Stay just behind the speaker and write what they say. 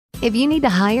If you need to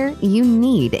hire, you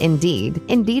need Indeed.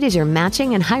 Indeed is your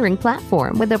matching and hiring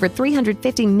platform with over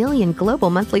 350 million global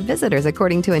monthly visitors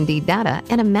according to Indeed data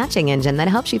and a matching engine that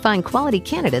helps you find quality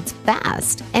candidates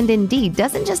fast. And Indeed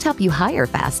doesn't just help you hire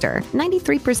faster.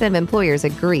 93% of employers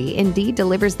agree Indeed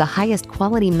delivers the highest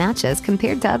quality matches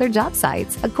compared to other job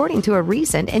sites, according to a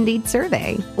recent Indeed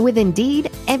survey. With Indeed,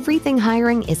 everything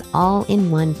hiring is all in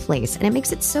one place, and it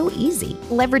makes it so easy.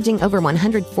 Leveraging over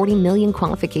 140 million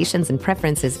qualifications and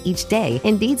preferences each day,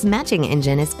 Indeed's matching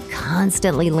engine is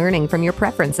constantly learning from your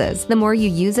preferences. The more you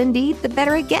use Indeed, the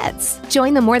better it gets.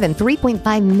 Join the more than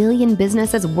 3.5 million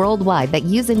businesses worldwide that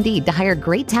use Indeed to hire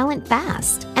great talent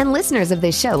fast. And listeners of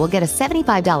this show will get a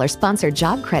 $75 sponsored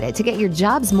job credit to get your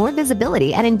jobs more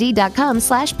visibility at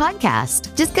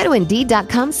Indeed.com/podcast. Just go to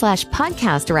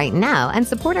Indeed.com/podcast right now and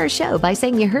support our show by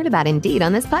saying you heard about Indeed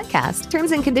on this podcast.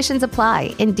 Terms and conditions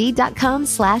apply.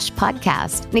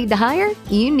 Indeed.com/podcast. Need to hire?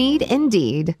 You need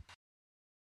Indeed.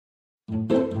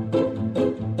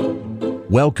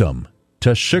 Welcome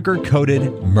to Sugar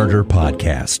Coated Murder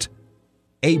Podcast,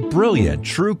 a brilliant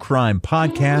true crime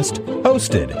podcast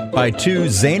hosted by two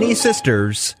zany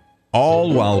sisters,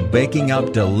 all while baking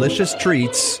up delicious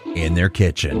treats in their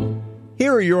kitchen.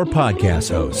 Here are your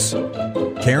podcast hosts,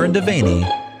 Karen Devaney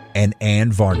and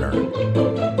Ann Varner.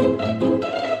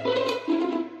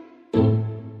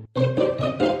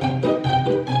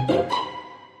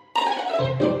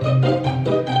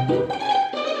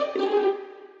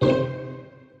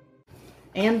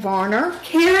 Ann Varner.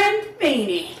 Karen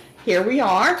Devaney. Here we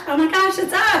are. Oh my gosh,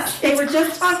 it's us. They were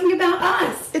just talking about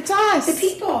us. It's us. The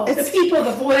people. It's the people,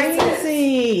 the voices.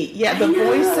 Crazy. Yeah, the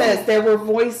voices. There were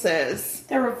voices.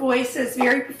 There were voices,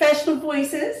 very professional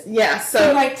voices. Yeah, so.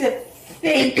 I'd like to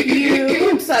thank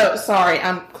you. So, sorry,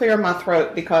 I'm clearing my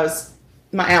throat because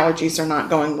my allergies are not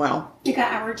going well. You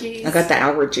got allergies? I got the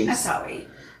allergies. That's all right.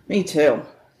 Me too.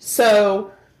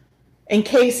 So, in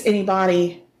case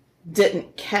anybody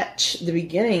didn't catch the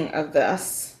beginning of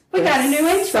this, we got a new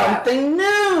intro. Something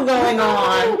new going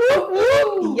on.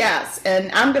 Woo-hoo. Yes,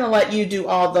 and I'm going to let you do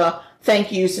all the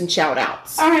thank yous and shout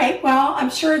outs. All right, well,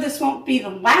 I'm sure this won't be the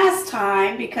last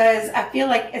time because I feel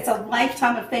like it's a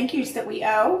lifetime of thank yous that we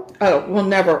owe. Oh, we'll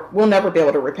never be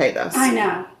able to repay this. I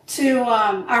know. To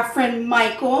our friend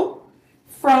Michael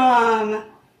from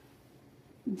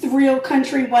The Real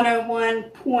Country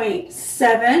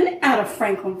 101.7 out of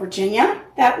Franklin, Virginia.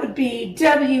 That would be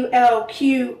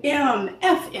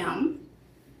WLQM-FM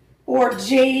or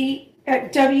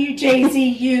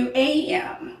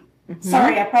WJZU-AM. Mm-hmm.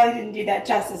 Sorry, I probably didn't do that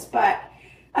justice, but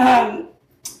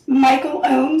Michael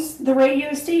owns the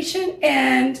radio station,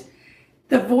 and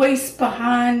the voice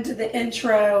behind the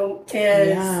intro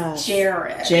is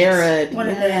Jared. One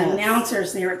of the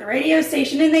announcers there at the radio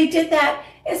station, and they did that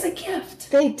as a gift.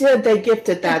 They did. They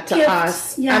gifted that to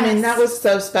us. Yes. I mean, that was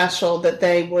so special that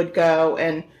they would go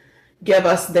and give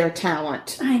us their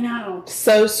talent. I know.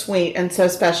 So sweet and so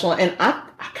special. And I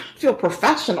feel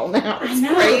professional now. It's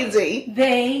crazy.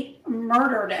 They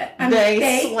murdered it.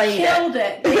 They killed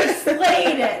it. They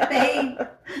slayed it. They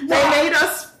made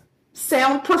us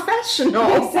sound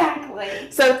professional. Exactly.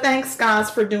 So thanks, guys,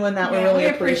 for doing that. We really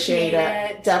appreciate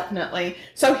it. Definitely.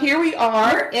 So here we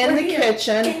are in the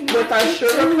kitchen with our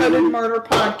Sugar Coated Murder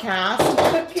podcast,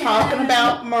 talking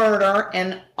about murder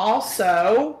and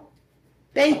also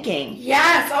baking.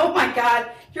 Yes. Oh my God.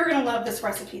 You're going to love this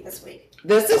recipe this week.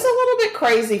 This is a little bit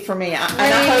crazy for me. And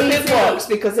I hope it works,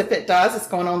 because if it does, it's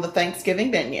going on the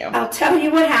Thanksgiving menu. I'll tell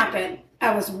you what happened.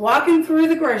 I was walking through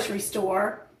the grocery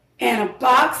store, and a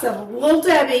box of Little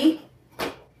Debbie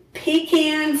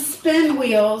Pecan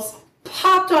Spinwheels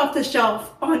popped off the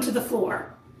shelf onto the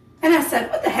floor. And I said,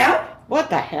 what the hell?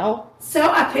 What the hell? So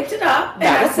I picked it up, and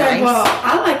I said, well,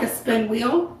 I like a spin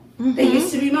wheel. Mm-hmm. They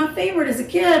used to be my favorite as a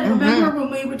kid. Mm-hmm. Remember when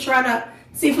we would try to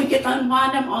see if we could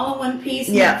unwind them all in one piece?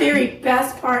 Yeah. And the very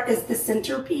best part is the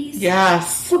centerpiece.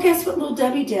 Yes. Well, guess what Little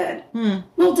Debbie did?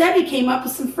 Little Debbie came up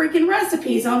with some freaking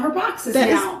recipes on her boxes now. That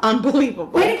is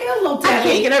unbelievable. Way to go, Little Debbie. I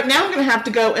can't get up. Now I'm going to have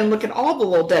to go and look at all the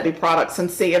Little Debbie products and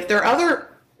see if there are other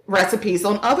recipes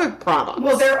on other products.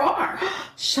 Well, there are.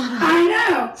 Shut up. I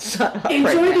know. Shut up.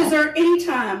 Enjoy right dessert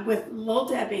anytime with Little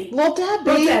Debbie. Little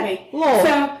Debbie. Little Debbie. Lord.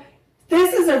 So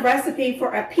this is a recipe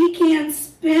for a pecan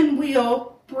spinwheel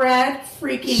bread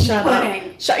freaking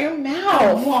pudding. Shut your mouth.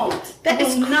 I won't. That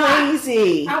is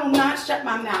crazy. I will not shut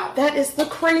my mouth. That is the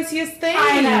craziest thing.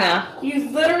 I know. You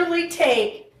literally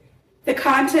take the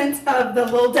contents of the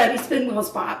Little Debbie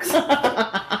Spinwheels box,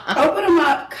 open them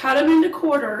up, cut them into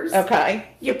quarters. Okay.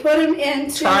 You put them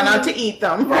into... Try not to eat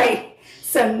them. Right.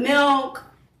 Some milk,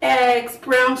 eggs,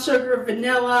 brown sugar,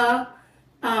 vanilla,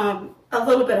 a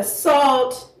little bit of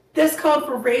salt, This called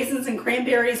for raisins and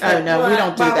cranberries. Oh, no, we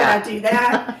don't do that. Why would I do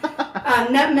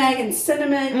that? Nutmeg and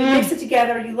cinnamon. You mix it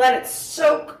together. You let it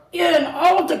soak in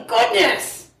all the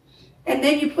goodness. And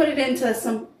then you put it into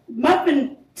some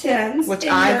muffin tins. Which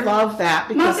I love that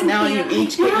because now you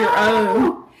each get your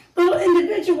own. Little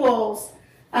individuals.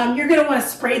 You're going to want to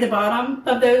spray the bottom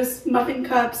of those muffin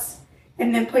cups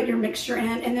and then put your mixture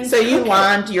in. And then so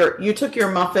you took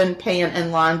your muffin pan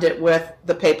and lined it with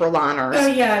the paper liners. Oh,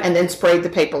 yeah. And then sprayed the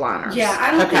paper liners. Yeah,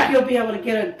 I don't think you'll be able to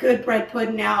get a good bread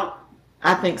pudding out.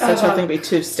 I think so. So I think it'd be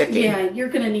too sticky. Yeah, you're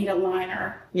going to need a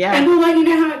liner. Yeah. And we'll let you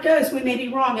know how it goes. We may be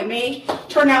wrong. It may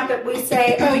turn out that we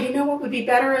say, oh, you know what would be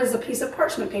better is a piece of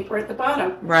parchment paper at the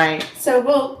bottom. Right. So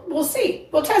we'll see.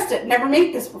 We'll test it. Never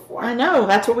made this before. I know.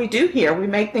 That's what we do here. We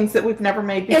make things that we've never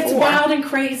made before. It's wild and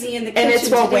crazy in the kitchen. And it's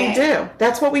what today. we do.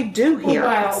 That's what we do here.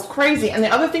 Wow. It's crazy. And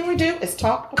the other thing we do is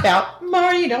talk about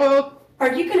marito.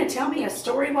 Are you going to tell me a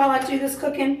story while I do this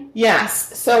cooking?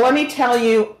 Yes. So let me tell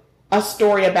you a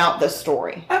story about this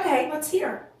story. Okay, let's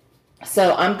hear.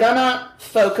 So I'm going to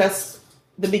focus,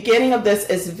 the beginning of this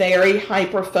is very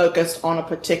hyper-focused on a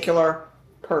particular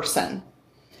person.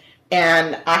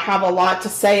 And I have a lot to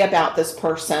say about this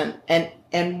person.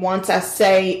 And once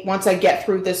I get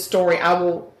through this story, I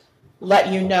will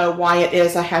let you know why it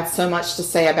is I had so much to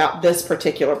say about this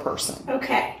particular person.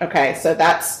 Okay. Okay, so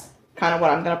that's kind of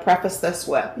what I'm going to preface this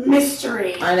with.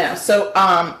 Mystery. I know. So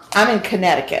I'm in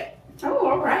Connecticut.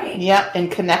 Oh, all right. Yep, in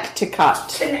Connecticut.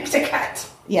 Connecticut.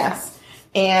 Yes.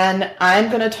 And I'm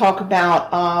going to talk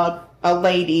about a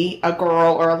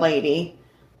girl or a lady.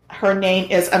 Her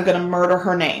name is, I'm going to murder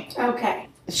her name. Okay.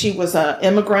 She was an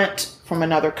immigrant from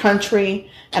another country,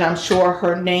 and I'm sure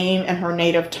her name and her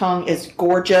native tongue is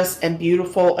gorgeous and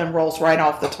beautiful and rolls right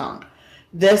off the tongue.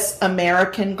 This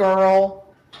American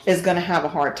girl is going to have a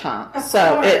hard time. Of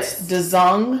course. It's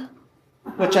Dzong,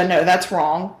 which I know that's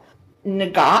wrong.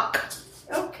 Ngoc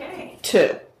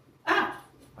Tu.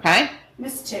 Okay?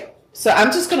 Miss Tu. So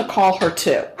I'm just going to call her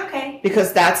Tu. Okay.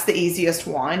 Because that's the easiest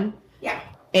one. Yeah.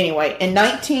 Anyway, in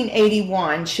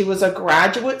 1981, she was a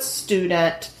graduate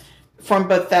student from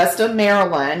Bethesda,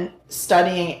 Maryland,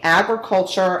 studying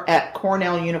agriculture at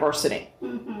Cornell University.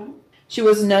 Mm-hmm. She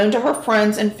was known to her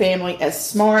friends and family as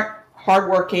smart,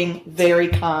 hardworking, very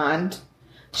kind.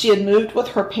 She had moved with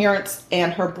her parents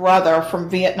and her brother from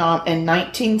Vietnam in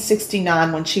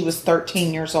 1969 when she was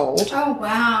 13 years old. Oh,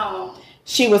 wow.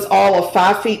 She was all of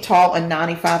 5 feet tall and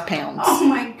 95 pounds. Oh,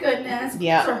 my goodness.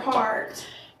 Yeah. Bless her heart.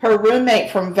 Her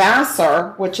roommate from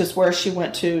Vassar, which is where she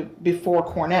went to before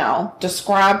Cornell,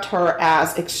 described her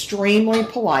as extremely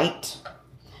polite.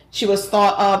 She was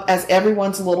thought of as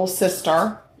everyone's little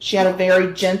sister. She had a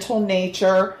very gentle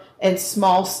nature and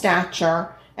small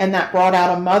stature, and that brought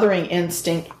out a mothering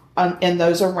instinct in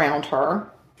those around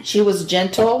her. She was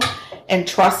gentle and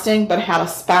trusting, but had a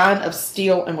spine of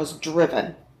steel and was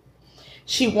driven.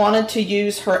 She wanted to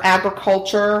use her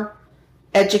agriculture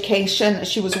education that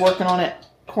she was working on at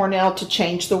Cornell to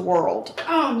change the world.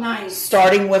 Oh, nice.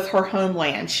 Starting with her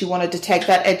homeland. She wanted to take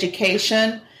that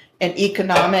education and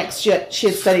economics. She had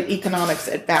studied economics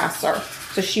at Vassar.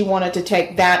 So she wanted to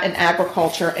take that and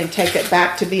agriculture and take it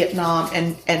back to Vietnam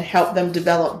and help them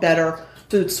develop better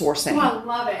food sourcing. Oh, I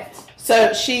love it. So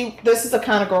this is the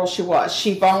kind of girl she was.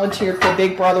 She volunteered for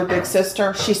Big Brother, Big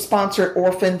Sister. She sponsored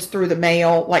orphans through the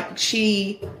mail. Like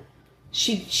she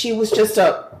was just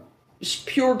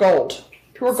pure gold.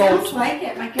 Pure gold. Sounds like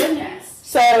it. My goodness.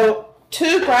 So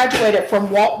Tu graduated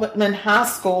from Walt Whitman High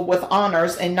School with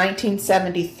honors in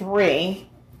 1973.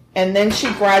 And then she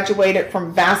graduated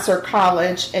from Vassar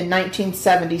College in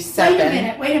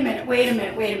 1977. Wait a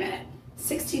minute.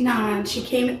 69. She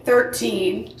came at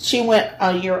 13. She went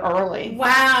a year early.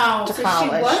 Wow. To so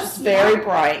college. She was very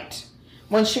bright.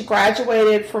 When she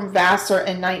graduated from Vassar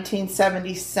in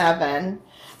 1977,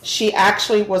 she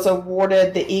actually was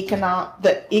awarded the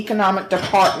economic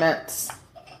department's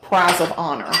Prize of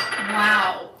Honor.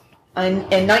 Wow. In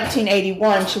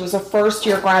 1981, she was a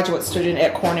first-year graduate student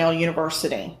at Cornell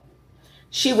University.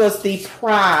 She was the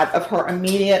pride of her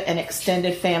immediate and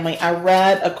extended family. I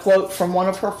read a quote from one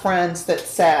of her friends that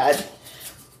said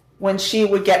when she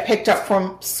would get picked up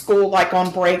from school, like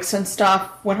on breaks and stuff,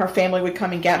 when her family would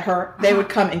come and get her, they would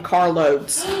come in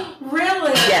carloads.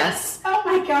 Really? Yes. Oh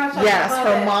my gosh. Yes,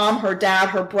 her mom, her dad,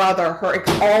 her brother,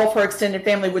 all of her extended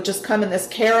family would just come in this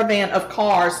caravan of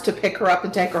cars to pick her up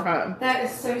and take her home. That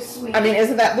is so sweet. I mean,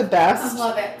 isn't that the best? I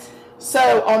love it.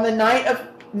 So on the night of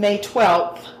May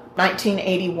 12th,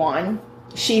 1981,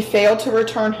 she failed to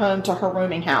return home to her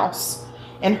rooming house,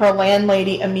 and her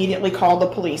landlady immediately called the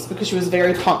police because she was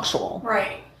very punctual.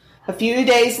 Right. A few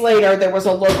days later, there was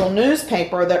a local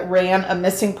newspaper that ran a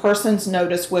missing persons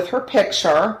notice with her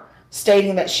picture,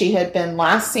 stating that she had been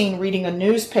last seen reading a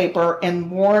newspaper in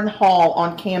Warren Hall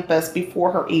on campus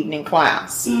before her evening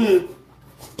class. Mm.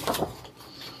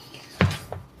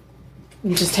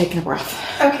 You just taking a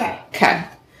breath. Okay.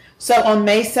 So on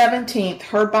May 17th,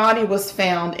 her body was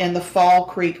found in the Fall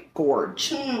Creek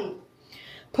Gorge. Mm.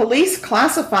 Police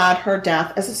classified her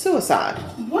death as a suicide.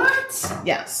 What?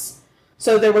 Yes.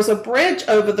 So there was a bridge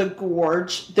over the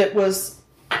gorge that was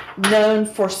known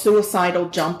for suicidal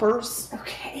jumpers.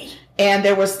 Okay. And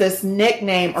there was this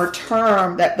nickname or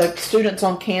term that the students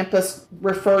on campus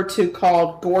referred to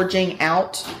called gorging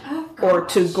out, or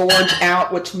to gorge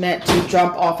out, which meant to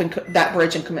jump off that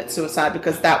bridge and commit suicide,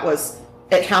 because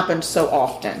it happened so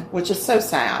often, which is so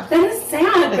sad. That is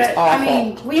sad, It's but awful. I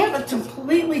mean, we have a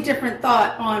completely different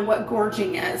thought on what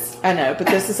gorging is. I know, but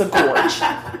this is a gorge.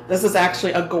 This is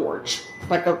actually a gorge,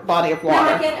 like a body of water.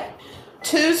 No, I get it.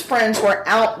 Tu's friends were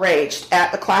outraged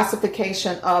at the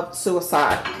classification of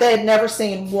suicide. They had never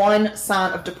seen one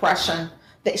sign of depression.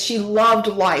 That she loved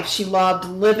life. She loved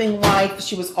living life.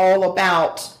 She was all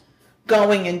about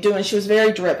going and doing. She was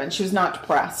very driven. She was not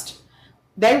depressed.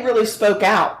 They really spoke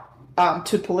out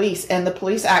to police, and the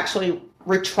police actually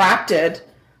retracted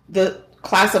the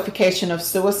classification of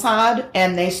suicide,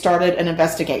 and they started an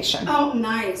investigation. Oh,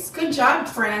 nice. Good job,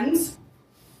 friends.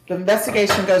 The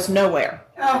investigation goes nowhere.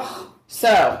 Oh.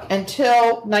 So,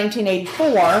 until 1984,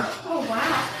 Oh,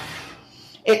 wow.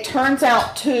 it turns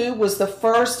out Tu was the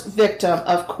first victim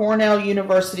of Cornell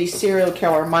University serial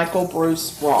killer Michael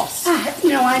Bruce Ross. I had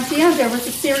no idea there was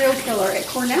a serial killer at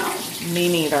Cornell. Me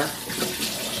neither.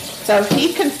 So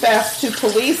he confessed to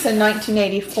police in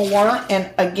 1984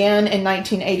 and again in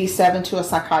 1987 to a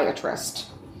psychiatrist.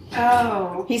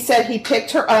 Oh. He said he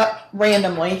picked her up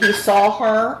randomly. He saw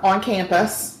her on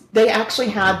campus. They actually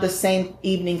had the same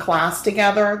evening class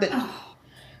together.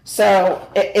 So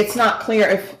it's not clear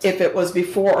if it was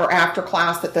before or after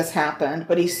class that this happened.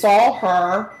 But he saw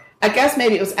her. I guess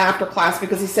maybe it was after class,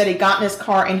 because he said he got in his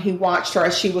car and he watched her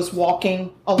as she was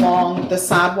walking along the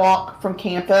sidewalk from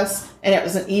campus. And it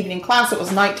was an evening class. It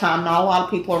was nighttime, not a lot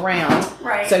of people around.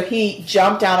 Right. So he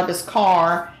jumped out of his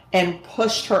car and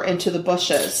pushed her into the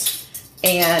bushes.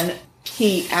 And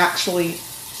he actually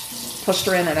pushed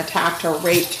her in and attacked her,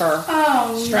 raped her,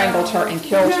 strangled her, and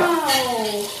killed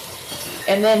her.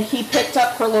 And then he picked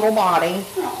up her little body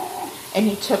and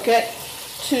he took it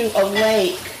to a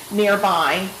lake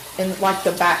nearby in like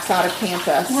the backside of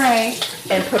campus, Right.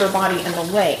 and put her body in the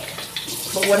lake.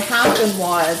 But what happened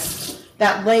was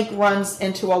that lake runs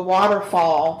into a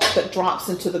waterfall that drops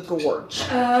into the gorge.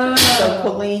 Oh. So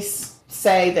police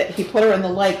say that he put her in the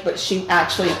lake, but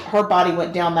her body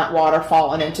went down that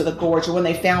waterfall and into the gorge. And when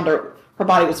they found her, her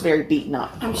body was very beaten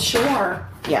up. I'm sure.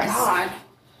 Yes. God.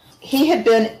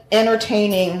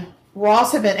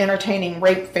 Ross had been entertaining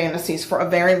rape fantasies for a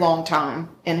very long time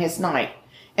in his night.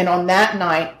 And on that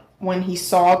night, when he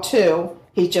saw Tu,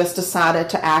 he just decided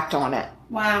to act on it.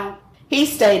 Wow. He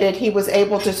stated he was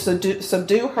able to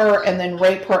subdue her and then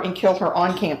rape her and kill her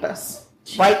on campus,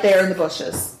 right there in the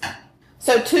bushes.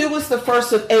 So Tu was the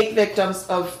first of 8 victims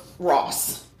of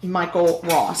Michael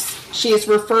Ross. She is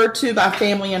referred to by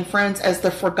family and friends as the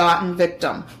forgotten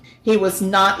victim. He was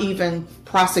not even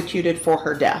prosecuted for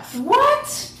her death. What?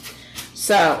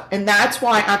 So, and that's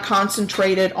why I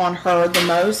concentrated on her the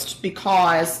most,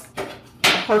 because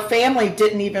her family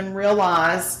didn't even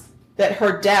realize that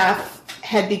her death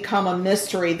had become a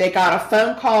mystery. They got a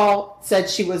phone call, said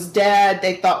she was dead.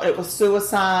 They thought it was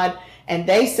suicide. And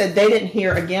they said they didn't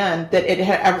hear again that it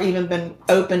had ever even been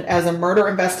opened as a murder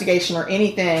investigation or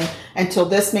anything until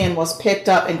this man was picked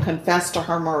up and confessed to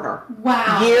her murder.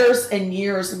 Wow. Years and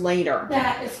years later.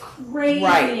 That is crazy.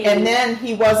 Right. And then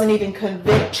he wasn't even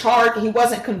he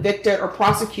wasn't convicted or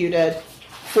prosecuted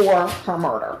for her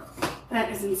murder.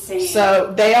 That is insane.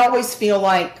 So they always feel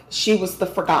like she was the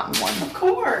forgotten one. Of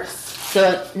course.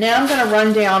 So now I'm going to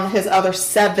run down his other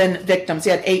 7 victims. He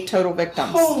had 8 total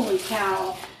victims. Holy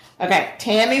cow. Okay,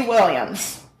 Tammy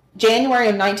Williams. January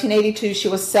of 1982, she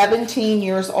was 17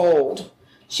 years old.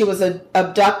 She was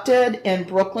abducted in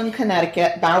Brooklyn,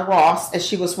 Connecticut by Ross as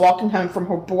she was walking home from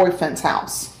her boyfriend's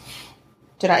house.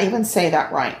 Did I even say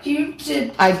that right? You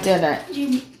did. I didn't.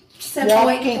 You said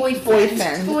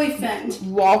boyfriend. Boyfriend.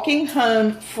 Walking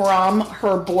home from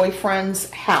her boyfriend's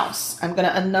house. I'm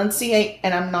going to enunciate,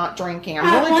 and I'm not drinking.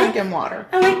 I'm really drinking water.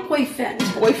 I like boyfriend.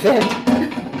 Boyfriend.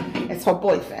 It's her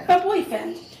boyfriend. Her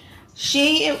boyfriend.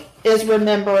 She is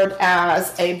remembered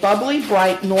as a bubbly,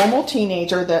 bright, normal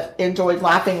teenager that enjoyed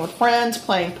laughing with friends,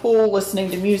 playing pool, listening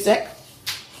to music.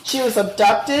 She was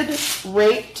abducted,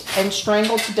 raped, and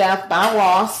strangled to death by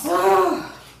Ross.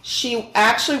 She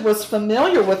actually was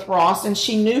familiar with Ross, and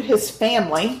she knew his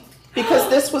family because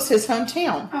this was his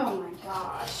hometown. Oh, my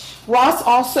gosh. Ross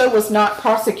also was not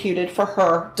prosecuted for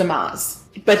her demise,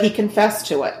 but he confessed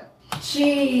to it.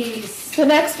 Jeez. The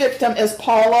next victim is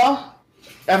Paula,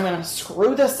 I'm going to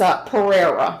screw this up,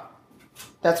 Pereira.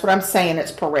 That's what I'm saying.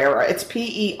 It's Pereira. It's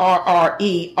Perrera.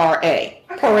 Okay.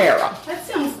 Pereira. That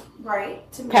sounds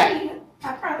right to me. Okay.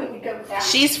 I probably would go with that.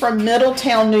 She's from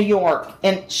Middletown, New York,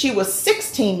 and she was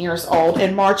 16 years old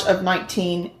in March of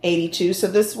 1982. So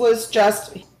this was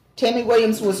just, Tammy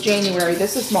Williams was January.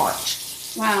 This is March.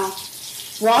 Wow.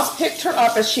 Ross picked her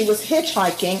up as she was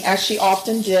hitchhiking, as she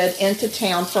often did, into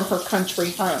town from her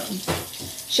country home.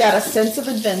 She had a sense of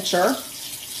adventure.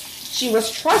 She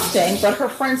was trusting, but her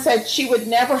friend said she would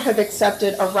never have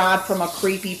accepted a ride from a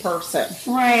creepy person.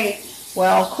 Right.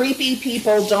 Well, creepy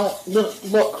people don't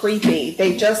look creepy.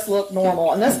 They just look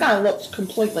normal. And this guy looked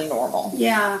completely normal.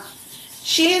 Yeah.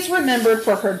 She is remembered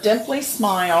for her dimply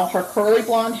smile, her curly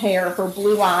blonde hair, her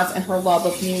blue eyes, and her love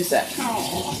of music.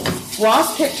 Oh.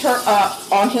 Ross picked her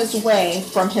up on his way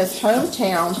from his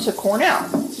hometown to Cornell.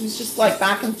 He was just like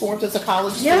back and forth as a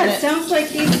college student. Yeah, it sounds like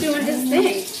he's doing his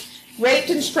thing. Raped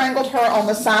and strangled her on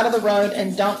the side of the road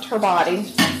and dumped her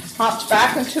body. Hopped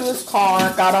back into his car,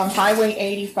 got on Highway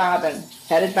 85, and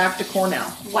headed back to Cornell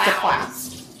to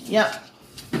class. Yep.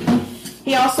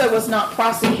 He also was not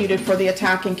prosecuted for the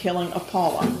attack and killing of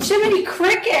Paula. Jiminy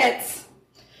Crickets!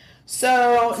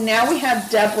 So now we have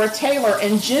Deborah Taylor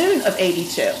in June of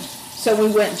 82. So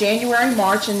we went January,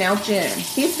 March, and now June.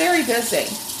 He's very busy.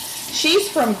 She's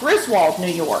from Griswold, New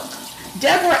York.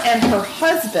 Deborah and her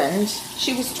husband,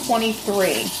 she was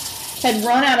 23, had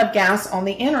run out of gas on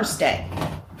the interstate.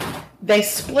 They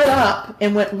split up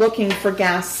and went looking for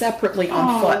gas separately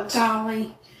on foot. Oh,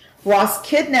 golly. Ross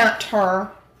kidnapped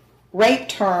her,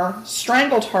 raped her,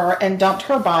 strangled her, and dumped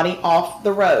her body off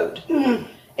the road.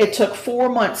 It took 4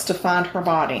 months to find her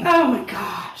body. Oh, my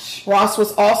gosh. Ross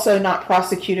was also not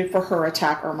prosecuted for her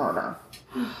attack or murder.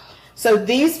 So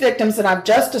these victims that I've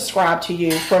just described to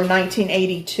you from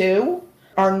 1982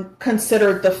 are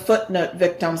considered the footnote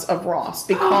victims of Ross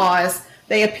because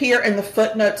they appear in the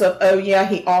footnotes of, oh yeah,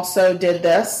 he also did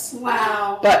this.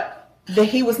 Wow. But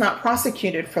he was not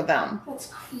prosecuted for them.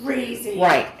 That's crazy.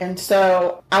 Right. And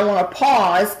so I want to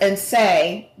pause and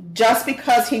say, just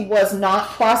because he was not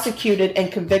prosecuted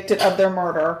and convicted of their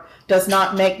murder does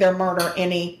not make their murder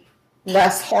any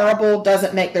less horrible,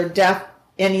 doesn't make their death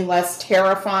any less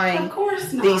terrifying. Of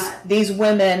course not. These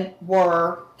women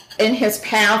were in his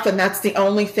path, and that's the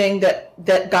only thing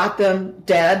that got them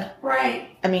dead.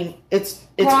 Right. I mean, it's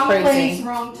wrong crazy. Place,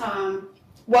 wrong time.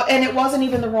 Well, and it wasn't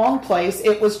even the wrong place.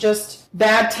 It was just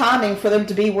bad timing for them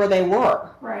to be where they were.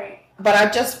 Right. But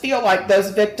I just feel like those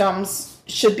victims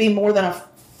should be more than a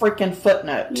freaking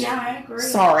footnote. Yeah, I agree.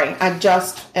 Sorry,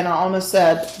 and I almost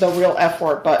said the real F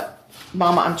word, but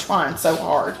Mama, I'm trying so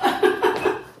hard.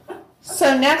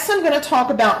 So next I'm going to talk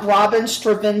about Robin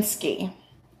Stravinsky.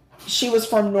 She was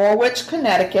from Norwich,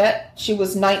 Connecticut. She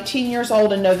was 19 years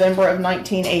old in November of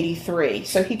 1983.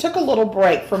 So he took a little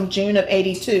break from June of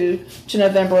 82 to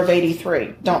November of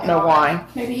 83. Don't know why.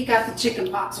 Maybe he got the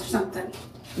chicken pox or something.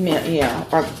 Yeah,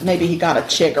 or maybe he got a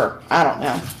chigger. I don't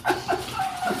know.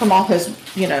 From all his,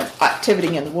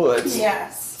 activity in the woods.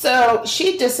 Yes. So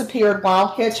she disappeared while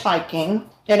hitchhiking.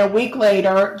 And a week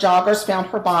later, joggers found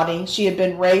her body. She had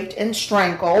been raped and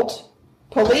strangled.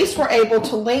 Police were able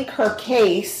to link her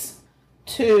case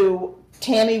to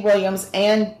Tammy Williams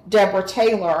and Deborah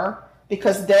Taylor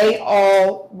because they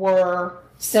all were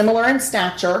similar in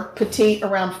stature, petite,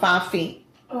 around 5 feet.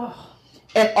 Ugh.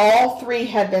 And all three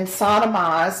had been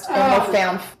sodomized and were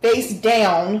found face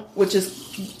down, which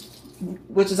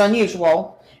is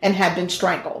unusual, and had been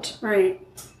strangled. Right.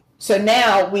 So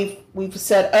now we've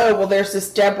said, oh, well, there's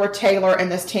this Deborah Taylor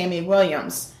and this Tammy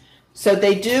Williams. So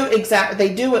they do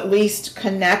at least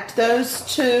connect those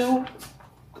two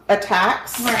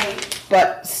attacks. Right.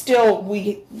 But still,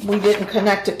 we didn't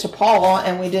connect it to Paula,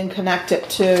 and we didn't connect it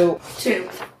to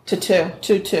two.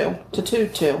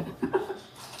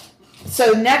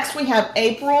 So next we have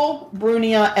April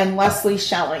Brunia and Leslie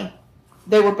Shelley.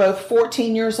 They were both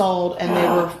 14 years old,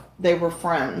 and they were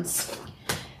friends.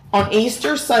 On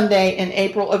Easter Sunday in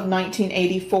April of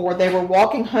 1984, they were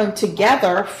walking home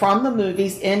together from the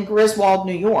movies in Griswold,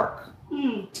 New York.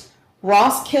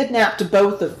 Ross kidnapped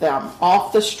both of them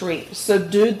off the street,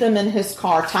 subdued them in his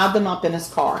car, tied them up in his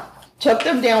car, took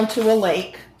them down to a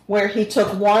lake where he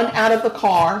took one out of the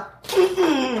car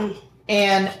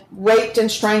and raped and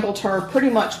strangled her pretty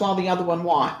much while the other one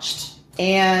watched.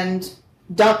 And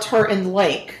dumped her in the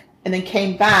lake, and then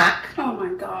came back. Oh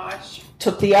my gosh.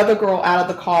 Took the other girl out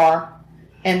of the car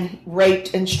and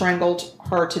raped and strangled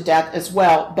her to death as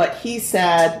well. But he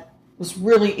said it was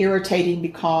really irritating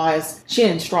because she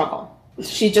didn't struggle.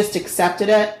 She just accepted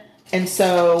it. And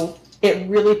so it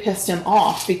really pissed him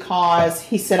off because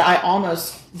he said, I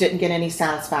almost didn't get any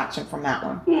satisfaction from that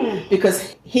one.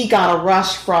 Because he got a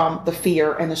rush from the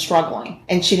fear and the struggling,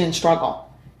 and she didn't struggle.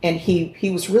 And he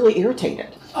was really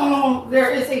irritated. Oh,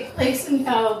 there is a place in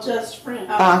hell just for him.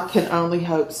 I can only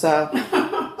hope so.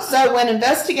 So when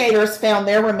investigators found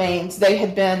their remains, they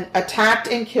had been attacked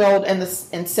and killed in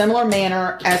similar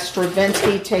manner as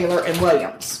Stravinsky, Taylor, and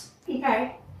Williams.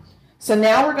 Okay. So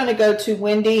now we're going to go to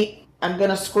Wendy. I'm going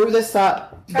to screw this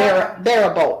up.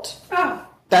 Barabolt. Oh.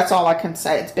 That's all I can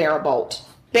say. It's Barabolt.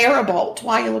 Barabolt.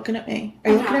 Why are you looking at me?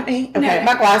 Are you looking at me? Okay. No.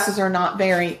 My glasses are not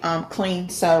very clean,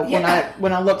 so when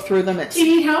I look through them, it's... Do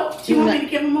you need help? Do you want me to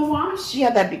give them a wash?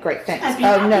 Yeah, that'd be great. Thanks.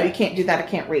 Oh, no, you can't do that. I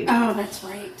can't read. Oh, that's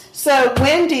right. So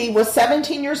Wendy was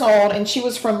 17 years old, and she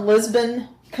was from Lisbon,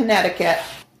 Connecticut.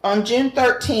 On June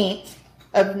 13th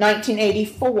of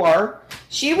 1984,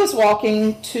 she was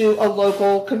walking to a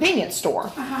local convenience store.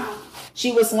 Uh-huh.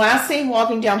 She was last seen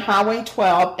walking down Highway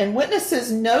 12, and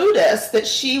witnesses noticed that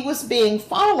she was being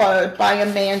followed by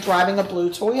a man driving a blue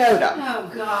Toyota. Oh,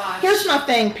 gosh. Here's my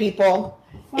thing, people.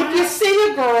 What? If you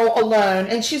see a girl alone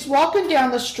and she's walking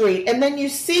down the street, and then you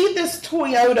see this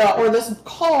Toyota or this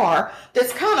car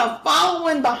that's kind of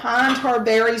following behind her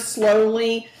very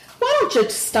slowly, why don't you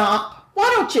stop? Why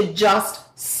don't you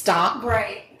just stop?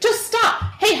 Right. Just stop.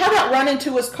 Hey, how about run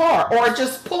into his car? Or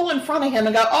just pull in front of him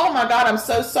and go, oh my God, I'm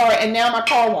so sorry, and now my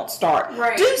car won't start.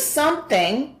 Right. Do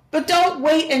something, but don't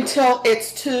wait until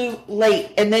it's too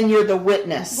late and then you're the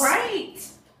witness. Right.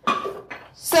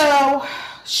 So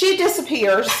she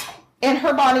disappears, and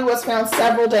her body was found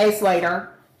several days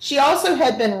later. She also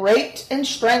had been raped and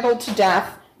strangled to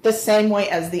death the same way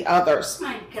as the others.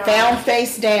 My God. Found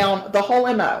face down, the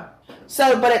whole MO.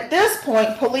 So, but at this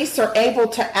point, police are able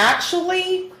to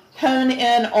actually hone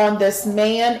in on this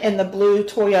man in the blue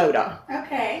Toyota.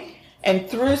 Okay. And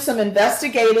through some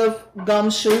investigative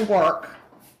gumshoe work,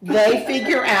 they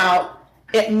figure out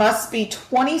it must be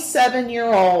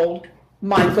 27-year-old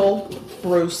Michael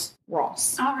Bruce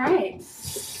Ross. All right.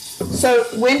 So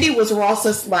Wendy was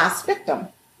Ross's last victim.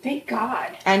 Thank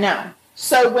God. I know.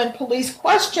 So when police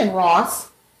question Ross,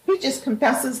 he just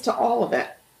confesses to all of it.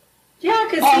 Yeah,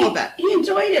 because he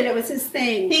enjoyed it. It was his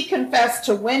thing. He confessed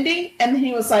to Wendy, and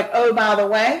he was like, oh, by the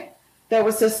way, there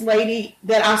was this lady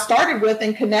that I started with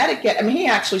in Connecticut. I mean, he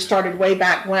actually started way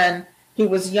back when he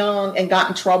was young and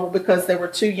got in trouble because there were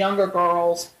two younger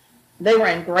girls. They were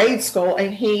in grade school,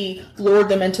 and he lured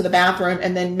them into the bathroom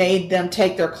and then made them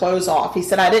take their clothes off. He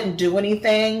said, I didn't do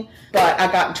anything, but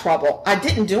I got in trouble. I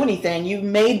didn't do anything. You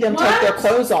made them take their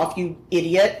clothes off, you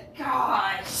idiot.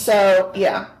 God. So,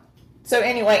 yeah. So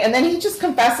anyway, and then he just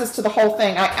confesses to the whole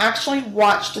thing. I actually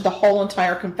watched the whole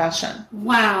entire confession.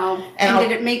 Wow. And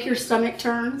did it make your stomach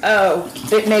turn? Oh,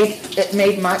 it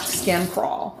made my skin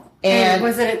crawl. And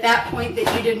was it at that point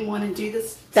that you didn't want to do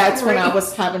this? That's when I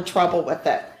was having trouble with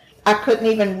it. I couldn't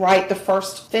even write the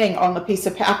first thing on the piece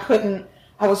of paper.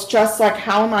 I was just like,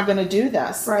 how am I going to do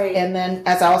this? Right. And then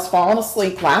as I was falling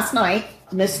asleep last night,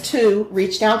 Miss Tu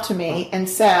reached out to me and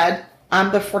said,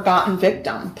 I'm the forgotten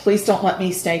victim. Please don't let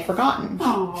me stay forgotten.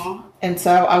 Aww. And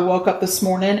so I woke up this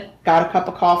morning, got a cup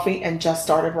of coffee, and just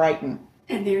started writing.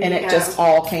 And there you go. And it just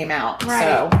all came out.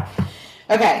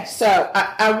 Right. So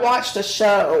I watched a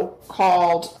show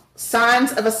called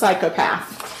Signs of a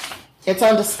Psychopath. It's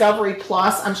on Discovery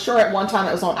Plus. I'm sure at one time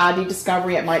it was on ID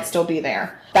Discovery. It might still be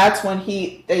there. That's when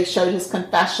they showed his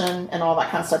confession and all that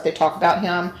kind of stuff. They talk about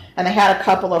him. And they had a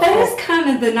couple of... That is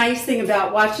kind of the nice thing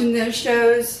about watching those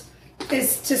shows,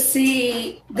 is to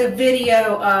see the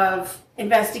video of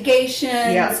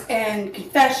investigations and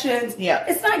confessions. Yeah.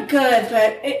 It's not good,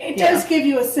 but it does give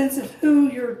you a sense of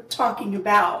who you're talking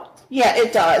about. Yeah,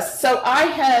 it does. So I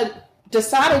had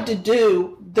decided to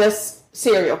do this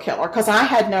serial killer because I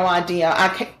had no idea.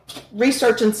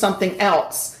 Researching something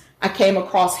else, I came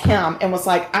across him and was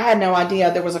like, I had no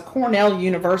idea there was a Cornell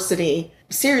University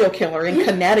serial killer in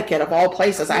Connecticut, of all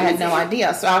places. I had no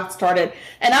idea. So I started,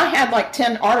 and I had like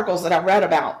 10 articles that I read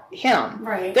about him.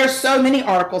 Right. There's so many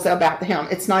articles about him.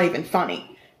 It's not even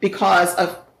funny because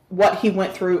of what he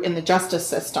went through in the justice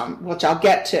system, which I'll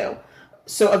get to.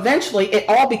 So eventually it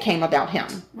all became about him.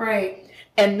 Right.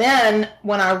 And then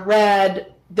when I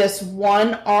read this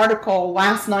one article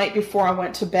last night before I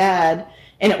went to bed,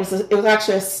 and it was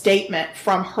actually a statement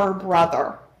from her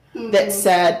brother that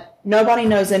said, nobody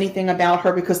knows anything about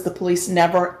her because the police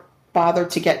never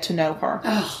bothered to get to know her.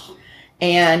 Oh.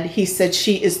 And he said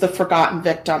she is the forgotten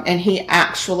victim. And he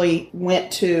actually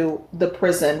went to the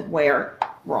prison where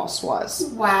Ross was.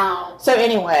 Wow. So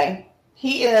anyway,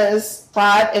 he is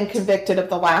tried and convicted of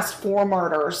the last 4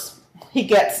 murders. He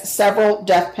gets several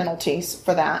death penalties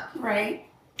for that. Right.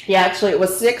 It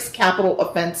was 6 capital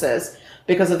offenses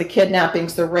because of the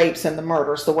kidnappings, the rapes, and the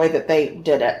murders, the way that they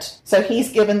did it. So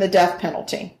he's given the death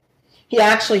penalty. He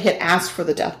actually had asked for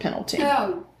the death penalty.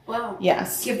 Oh, well.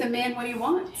 Yes. Give the man what he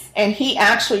wants. And he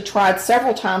actually tried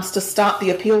several times to stop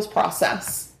the appeals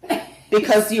process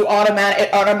because it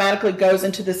automatically goes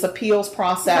into this appeals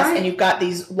process, and you've got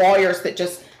these lawyers that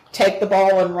just take the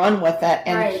ball and run with it.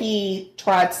 And he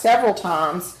tried several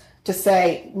times to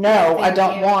say, no, I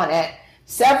don't want it.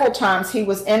 Several times he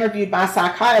was interviewed by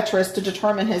psychiatrists to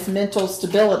determine his mental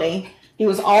stability. He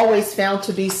was always found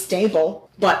to be stable,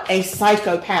 but a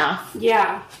psychopath.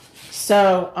 Yeah.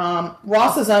 So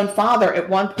Ross's own father at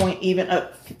one point even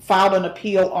filed an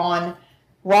appeal on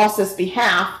Ross's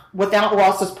behalf without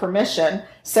Ross's permission,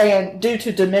 saying due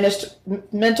to diminished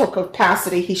mental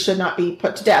capacity, he should not be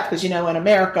put to death. Because, in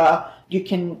America, you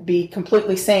can be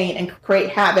completely sane and create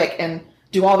havoc and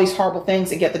do all these horrible things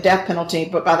and get the death penalty.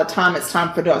 But by the time it's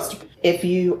time for us, if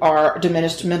you are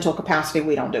diminished mental capacity,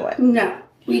 we don't do it. No,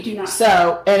 we do not.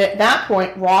 So, and at that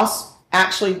point, Ross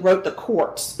actually wrote the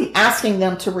courts asking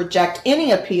them to reject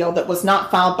any appeal that was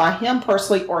not filed by him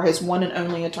personally or his one and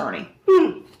only attorney.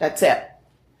 That's it.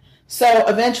 So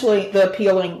eventually the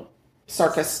appealing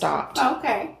circus stopped.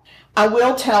 Okay. I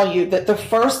will tell you that the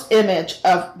first image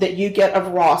that you get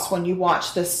of Ross when you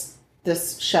watch this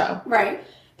show. Right.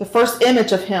 The first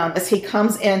image of him is he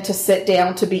comes in to sit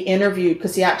down to be interviewed,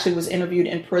 because he actually was interviewed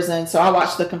in prison. So I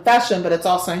watched the confession, but it's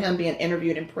also him being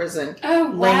interviewed in prison.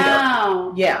 Oh, wow.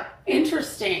 Later. Yeah.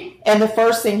 Interesting. And the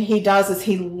first thing he does is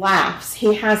he laughs.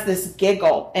 He has this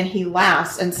giggle and he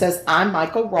laughs and says, "I'm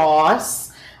Michael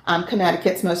Ross. I'm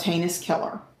Connecticut's most heinous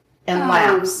killer." And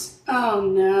laughs. Oh,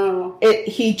 no.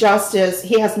 He just is.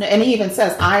 He has, and he even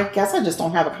says, "I guess I just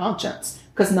don't have a conscience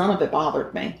because none of it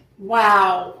bothered me."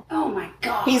 Wow. Oh, my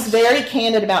gosh. He's very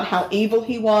candid about how evil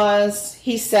he was.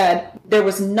 He said there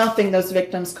was nothing those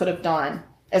victims could have done.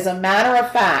 As a matter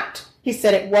of fact, he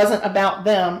said it wasn't about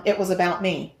them, it was about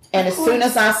me. And as soon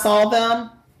as I saw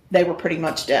them, they were pretty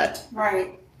much dead.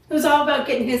 Right. It was all about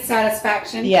getting his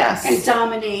satisfaction. Yes. And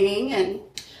dominating. And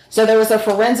so there was a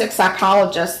forensic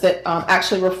psychologist that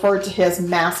actually referred to his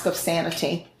mask of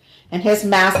sanity. And his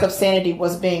mask of sanity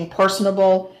was being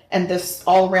personable and this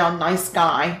all-around nice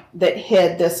guy that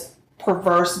hid this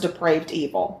perverse, depraved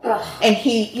evil. Ugh. And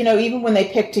he, even when they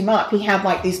picked him up, he had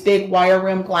like these big wire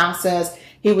rim glasses.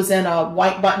 He was in a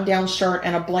white button-down shirt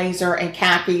and a blazer and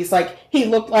khakis. Like, he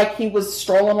looked like he was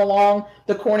strolling along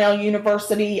the Cornell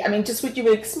University. I mean, just what you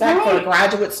would expect for a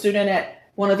graduate student at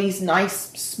one of these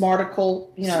nice smarticle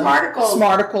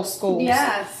schools.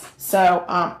 Yes. So,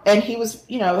 and he was,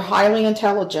 highly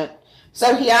intelligent.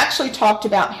 So he actually talked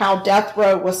about how death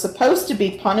row was supposed to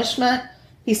be punishment.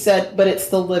 He said, but it's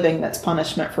the living that's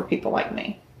punishment for people like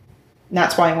me. And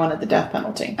that's why he wanted the death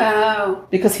penalty. Oh.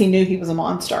 Because he knew he was a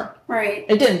monster. Right.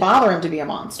 It didn't bother him to be a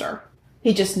monster.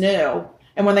 He just knew.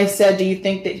 And when they said, do you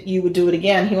think that you would do it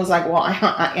again? He was like, well,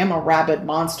 I am a rabid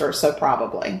monster, so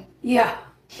probably. Yeah.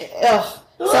 Ugh.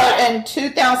 So in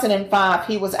 2005,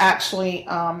 he was actually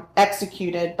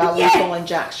executed by lethal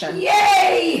injection.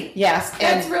 Yay! Yes.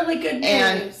 That's really good news.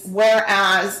 And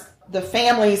whereas the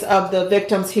families of the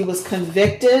victims he was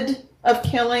convicted of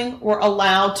killing were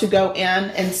allowed to go in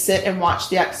and sit and watch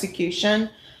the execution,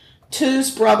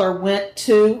 Tu's brother went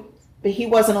to, but he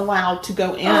wasn't allowed to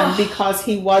go in because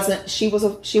she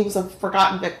was a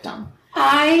forgotten victim.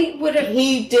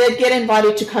 He did get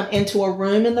invited to come into a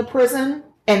room in the prison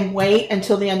and wait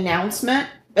until the announcement.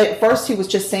 At first, he was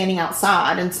just standing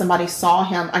outside, and somebody saw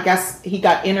him. I guess he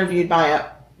got interviewed by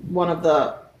one of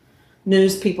the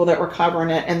news people that were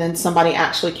covering it, and then somebody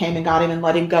actually came and got him and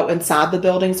let him go inside the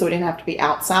building, so he didn't have to be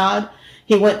outside.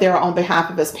 He went there on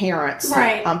behalf of his parents.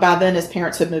 Right. By then, his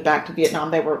parents had moved back to Vietnam.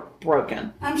 They were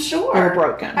broken. I'm sure. They were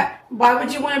broken. Why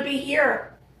would you want to be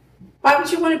here? Why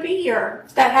would you want to be here?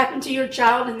 If that happened to your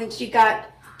child, and then she got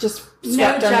just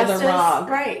swept under the rug.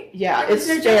 Right. Yeah, it's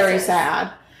very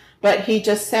sad. But he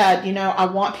just said, I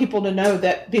want people to know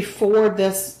that before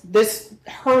this,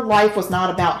 her life was not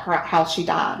about how she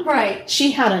died. Right. She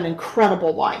had an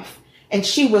incredible life. And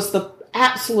she was the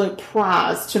absolute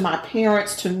prize to my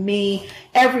parents, to me,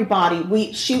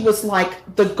 everybody. She was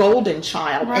like the golden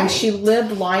child. Right. And she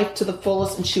lived life to the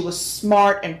fullest, and she was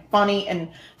smart and funny and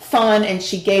fun, and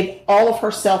she gave all of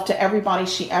herself to everybody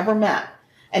she ever met.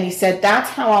 And he said, that's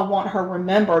how I want her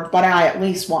remembered, but I at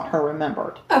least want her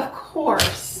remembered. Of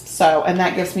course. So, and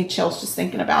that gives me chills just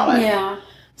thinking about it. Yeah.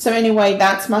 So anyway,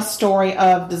 that's my story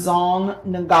of Dzong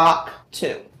Ngoc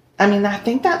Tu. I mean, I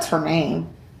think that's her name.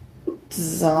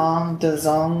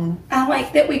 Dzong. I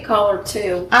like that we call her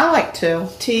Tu. I like Tu.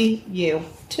 T-U.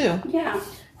 Tu. Yeah.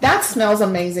 That smells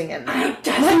amazing in there.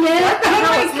 Doesn't it? What the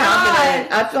hell is happening?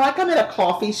 God. I feel like I'm at a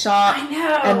coffee shop. I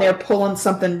know. And they're pulling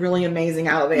something really amazing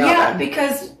out of the oven. Yeah,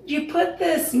 because you put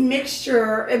this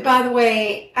mixture, and by the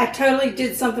way, I totally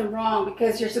did something wrong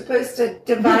because you're supposed to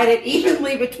divide it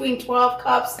evenly between 12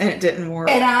 cups. And it didn't work.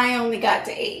 And I only got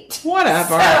to 8.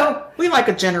 Whatever. So we like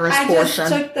a generous portion. I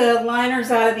just took the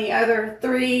liners out of the other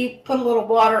 3, put a little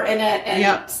water in it,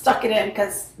 and stuck it in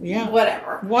because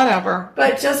whatever.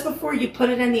 But just before you put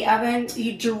it in the oven,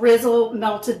 you drizzle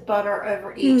melted butter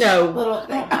over each little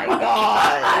thing. Oh my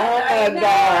God. Oh my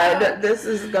God. This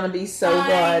is going to be so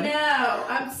good. I know.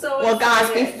 I'm so Well, guys,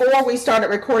 excited. before we started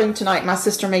recording tonight, my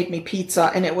sister made me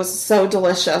pizza, and it was so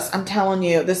delicious. I'm telling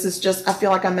you, this is just, I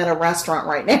feel like I'm at a restaurant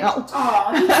right now.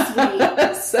 Oh,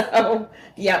 that's sweet. So,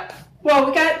 yep.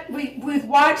 Well, we've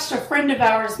watched a friend of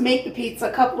ours make the pizza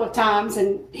a couple of times,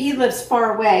 and he lives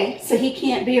far away, so he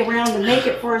can't be around to make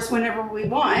it for us whenever we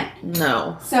want.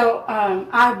 No. So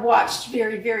I watched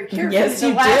very, very carefully. Yes, you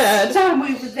did. Last time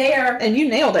we were there. And you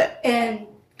nailed it. And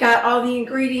got all the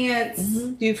ingredients,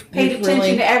 You've paid attention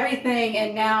really, to everything,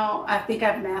 and now I think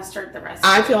I've mastered the rest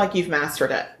I of it. feel like you've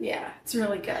mastered it. Yeah, it's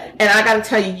really good. And I got to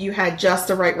tell you, you had just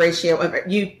the right ratio of it.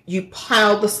 You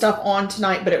piled the stuff on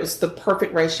tonight, but it was the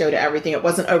perfect ratio to everything. It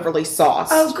wasn't overly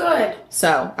sauced. Oh, good.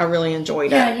 So I really enjoyed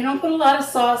it. Yeah, you don't put a lot of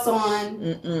sauce on.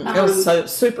 It was so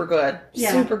super good.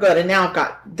 Yeah. Super good. And now I've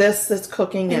got this that's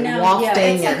cooking and wafting.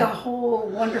 Yeah, it's like and a whole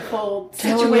wonderful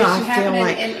Telling you, situation I feel happening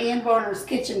like- in Ann Varner's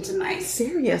kitchen tonight.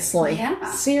 Seriously.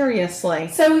 Yeah. Seriously.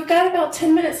 So we've got about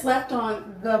 10 minutes left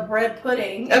on the bread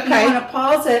pudding. If Okay. you want to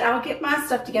pause it, I'll get my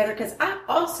stuff together because I've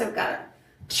also got a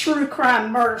true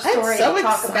crime murder story That's so to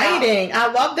talk exciting. I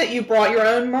love that you brought your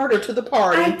own murder to the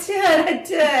party. about. I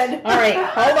did. All right,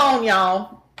 hold on,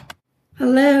 y'all.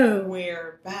 Hello.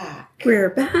 We're back. We're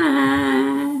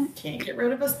back. Can't get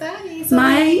rid of us that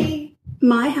easily.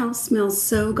 My house smells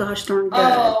so gosh darn good.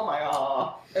 Oh my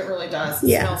God. It really does. It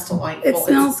smells delightful. It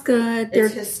smells good. They're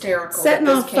It's hysterical. setting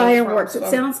that this off came fireworks. from, It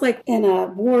so- sounds like in a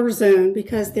war zone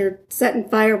because they're setting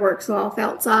fireworks off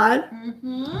outside.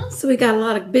 Mm-hmm. So we got a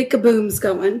lot of big kabooms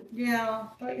going. Yeah,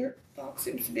 but your dog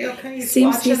seems to be okay. He's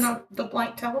Seems watching he's- the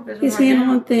blank television He's right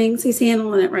handling now. things. He's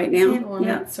handling it right now. Handling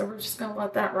Yeah. it, so we're just going to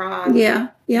let that ride. Yeah.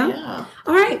 Yeah.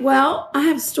 All right. Well, I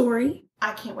have a story.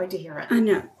 I can't wait to hear it. I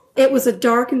know. It was a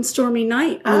dark and stormy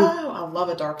night. Oh, I love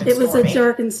a dark and it stormy. was a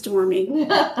dark and stormy.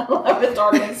 I love it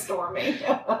dark and stormy.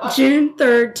 June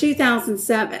 3rd,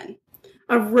 2007.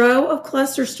 A row of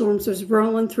cluster storms was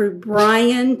rolling through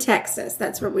Bryan, Texas.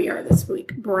 That's where we are this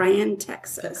week. Bryan,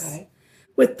 Texas. Okay.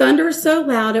 With thunder so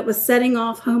loud it was setting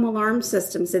off home alarm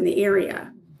systems in the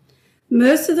area.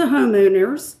 Most of the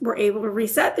homeowners were able to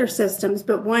reset their systems,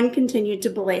 but one continued to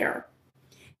blare.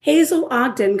 Hazel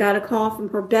Ogden got a call from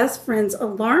her best friend's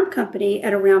alarm company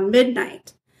at around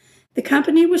midnight. The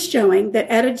company was showing that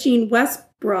Etta Jean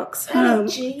Westbrook's home...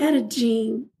 Etta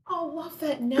Jean. Oh, love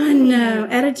that name. I know.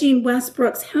 Etta Jean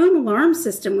Westbrook's home alarm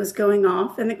system was going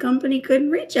off, and the company couldn't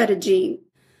reach Etta Jean.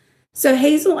 So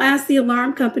Hazel asked the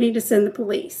alarm company to send the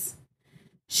police.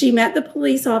 She met the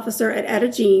police officer at Etta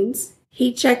Jean's.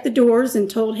 He checked the doors and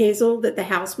told Hazel that the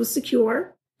house was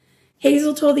secure.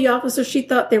 Hazel told the officer she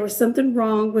thought there was something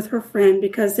wrong with her friend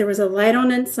because there was a light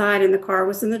on inside and the car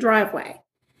was in the driveway.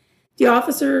 The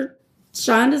officer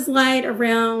shined his light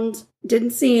around,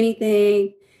 didn't see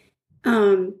anything.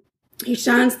 He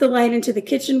shines the light into the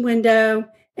kitchen window,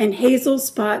 and Hazel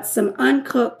spots some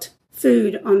uncooked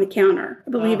food on the counter.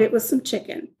 I believe it was some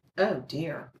chicken. Oh,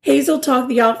 dear. Hazel talked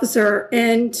the officer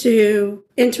into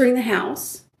entering the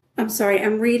house. I'm sorry,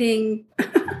 I'm reading.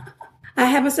 I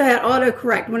haven't said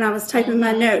autocorrect when I was typing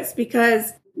my notes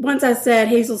because once I said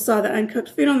Hazel saw the uncooked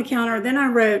food on the counter, then I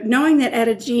wrote, knowing that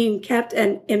Etta Jean kept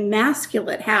an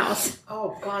immaculate house.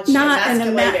 Oh, God. Not an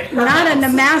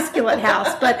immaculate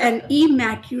house, but an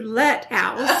immaculate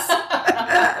house.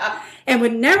 And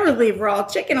would never leave raw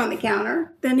chicken on the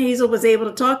counter. Then Hazel was able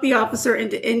to talk the officer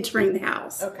into entering the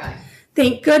house. Okay.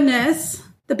 Thank goodness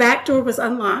the back door was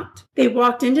unlocked. They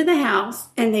walked into the house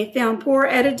and they found poor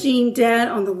Etta Jean dead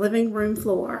on the living room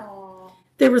floor. Aww.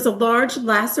 There was a large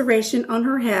laceration on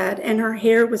her head and her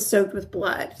hair was soaked with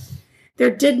blood. There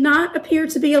did not appear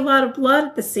to be a lot of blood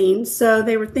at the scene, so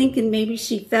they were thinking maybe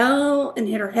she fell and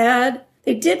hit her head.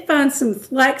 They did find some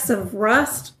flecks of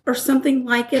rust or something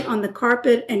like it on the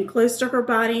carpet and close to her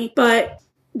body, but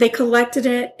they collected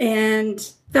it and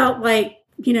felt like,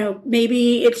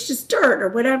 maybe it's just dirt or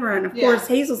whatever. And of course,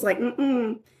 Hazel's like,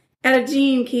 Etta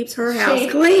Jean keeps her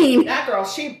house clean. That girl,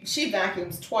 she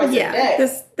vacuums twice a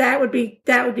day. That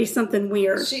would be something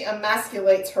weird. She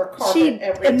emasculates her carpet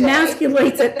every day. She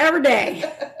emasculates it every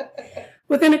day.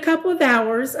 Within a couple of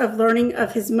hours of learning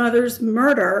of his mother's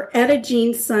murder, Etta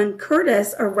Jean's son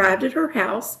Curtis arrived at her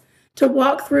house to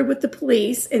walk through with the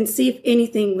police and see if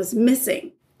anything was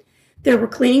missing. There were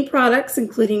cleaning products,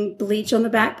 including bleach on the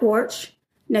back porch.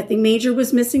 Nothing major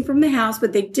was missing from the house,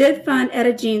 but they did find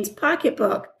Etta Jean's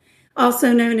pocketbook,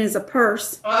 also known as a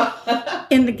purse,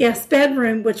 in the guest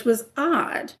bedroom, which was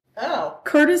odd. Oh.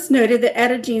 Curtis noted that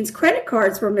Etta Jean's credit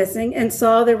cards were missing and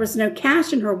saw there was no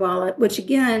cash in her wallet, which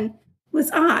again was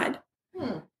odd.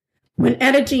 When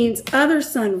Etta Jean's other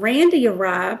son, Randy,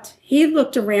 arrived, he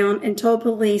looked around and told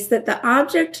police that the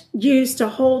object used to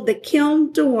hold the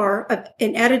kiln door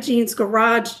in Etta Jean's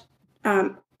garage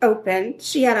open.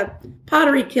 She had a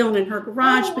pottery kiln in her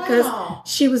garage because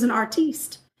she was an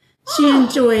artiste. She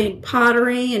enjoyed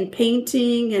pottery and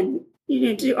painting and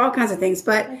do all kinds of things.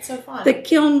 But that's so fun. the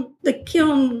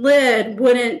kiln lid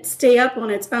wouldn't stay up on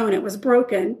its own. It was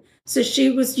broken. So she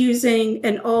was using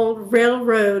an old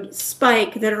railroad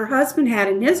spike that her husband had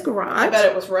in his garage. I bet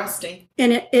it was rusty.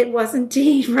 And it was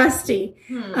indeed rusty.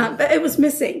 But it was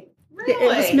missing. Really? It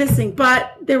was missing.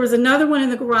 But there was another one in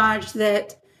the garage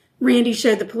that Randy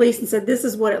showed the police and said, this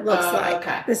is what it looks like.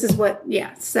 Okay. This is what,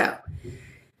 so.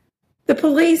 The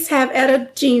police have Etta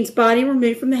Jean's body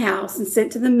removed from the house and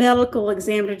sent to the medical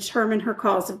exam to determine her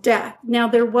cause of death. Now,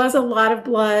 there was a lot of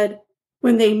blood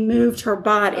when they moved her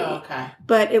body.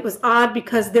 But it was odd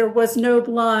because there was no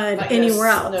blood anywhere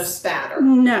else. No spatter.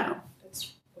 No.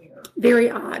 That's weird. Very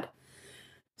odd.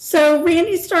 So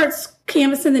Randy starts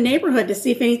canvassing the neighborhood to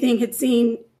see if anything had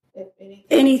seen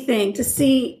anything, to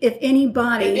see if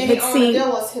anybody had seen.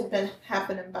 Armadillos had been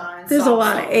happening by. There's a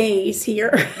lot of A's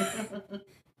here.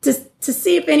 to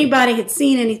see if anybody had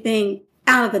seen anything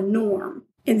out of the norm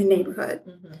in the neighborhood.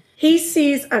 He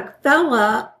sees a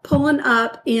fella pulling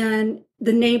up in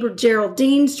the neighbor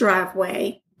Geraldine's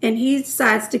driveway, and he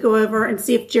decides to go over and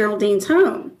see if Geraldine's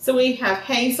home. So we have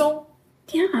Hazel.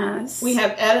 Yes. We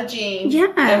have Etta Jean.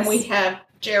 Yes. And we have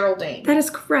Geraldine. That is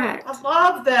correct. I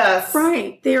love this.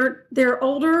 Right. They're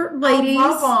older ladies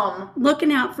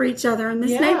looking out for each other in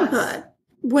this neighborhood.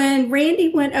 When Randy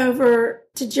went over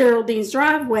to Geraldine's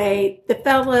driveway, the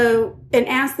fellow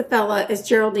asked the fella, is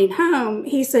Geraldine home?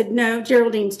 He said, no,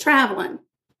 Geraldine's traveling.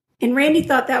 And Randy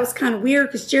thought that was kind of weird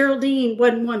because Geraldine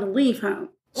wasn't one to leave home.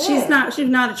 She was not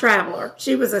a traveler.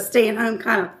 She was a stay-at-home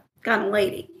kind of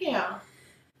lady. Yeah.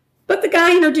 But the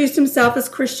guy introduced himself as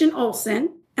Christian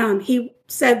Olsen. He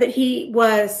said that he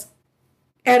was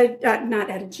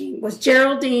was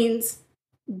Geraldine's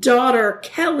daughter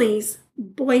Kelly's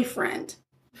boyfriend.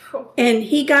 And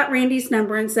he got Randy's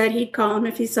number and said he'd call him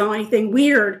if he saw anything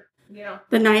weird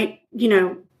the night,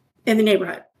 in the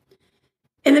neighborhood.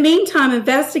 In the meantime,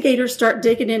 investigators start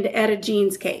digging into Etta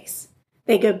Jean's case.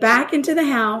 They go back into the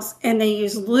house and they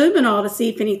use luminol to see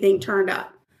if anything turned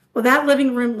up. Well, that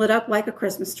living room lit up like a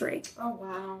Christmas tree. Oh,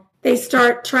 wow. They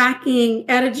start tracking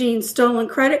Etta Jean's stolen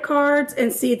credit cards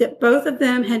and see that both of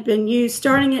them had been used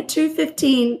starting at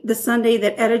 2:15 the Sunday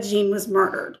that Etta Jean was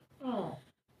murdered. Oh.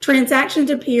 Transactions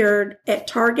appeared at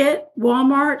Target,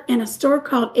 Walmart, and a store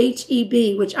called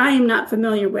HEB, which I am not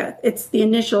familiar with. It's the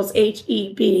initials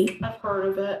HEB. I've heard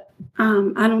of it.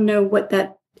 I don't know what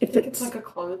that, if it's like a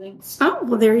clothing store. Oh,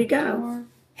 well, there you go.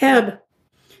 Heb.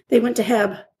 They went to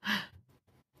Heb.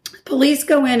 Police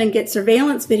go in and get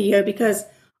surveillance video because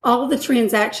all of the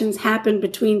transactions happened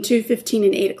between 2:15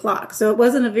 and 8 o'clock. So it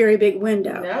wasn't a very big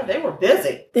window. No, they were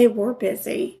busy. They were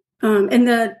busy. And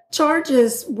the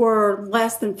charges were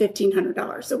less than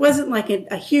 $1,500. It wasn't like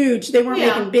a huge, they weren't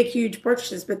making big, huge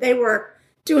purchases, but they were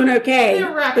doing okay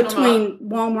between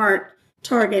Walmart,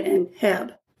 Target, and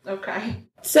Heb. Okay.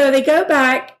 So they go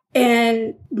back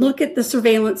and look at the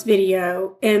surveillance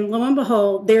video, and lo and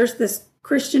behold, there's this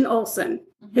Christian Olsen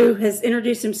who has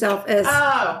introduced himself as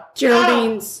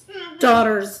Geraldine's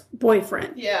daughter's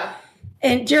boyfriend. Yeah.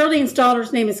 And Geraldine's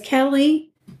daughter's name is Kelly.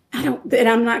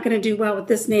 I'm not going to do well with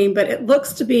this name, but it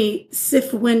looks to be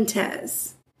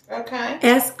Cifuentes. Okay.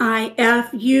 Sifuentez.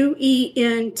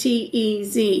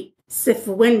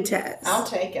 Cifuentes. I'll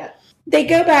take it. They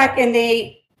go back and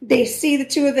they see the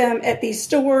two of them at these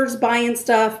stores buying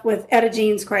stuff with Etta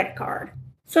Jean's credit card.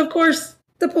 So, of course,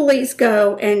 the police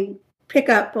go and pick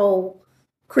up old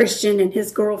Christian and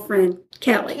his girlfriend,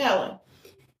 Kelly.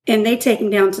 And they take him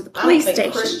down to the police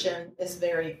station. Christian is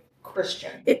very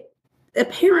Christian.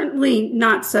 apparently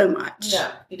not so much.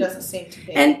 No, he doesn't seem to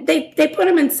be. And they put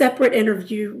him in separate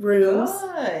interview rooms.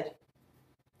 Good.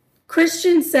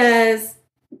 Christian says,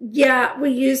 yeah, we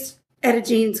used Etta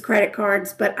Jean's credit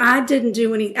cards, but I didn't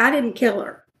kill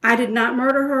her. I did not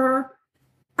murder her.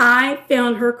 I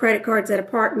found her credit cards at a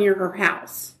park near her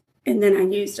house, and then I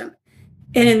used them.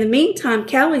 And in the meantime,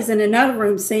 Kelly's in another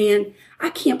room saying, I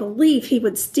can't believe he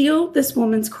would steal this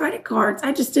woman's credit cards.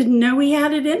 I just didn't know he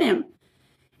had it in him.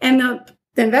 And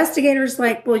the investigator's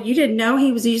like, well, you didn't know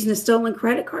he was using a stolen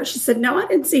credit card? She said, no, I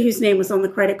didn't see whose name was on the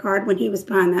credit card when he was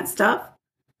buying that stuff.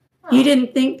 Oh. You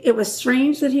didn't think it was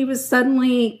strange that he was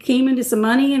suddenly came into some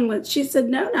money? And she said,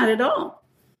 no, not at all.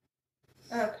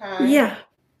 Okay. Yeah.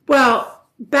 Well,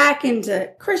 back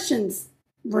into Christian's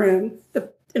room,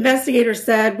 the investigator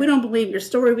said, we don't believe your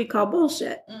story. We call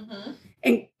bullshit. Mm-hmm.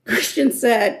 And Christian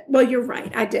said, well, you're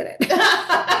right. I did it.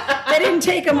 They didn't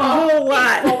take him a whole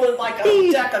lot. He folded like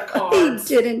a deck of cards.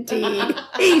 He did indeed.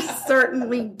 He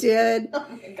certainly did. Oh,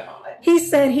 my God. He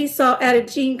said he saw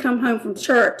Etta Jean come home from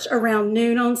church around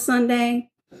noon on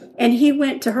Sunday, and he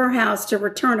went to her house to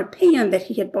return a pan that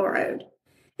he had borrowed.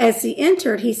 As he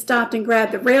entered, he stopped and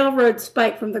grabbed the railroad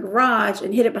spike from the garage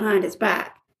and hid it behind his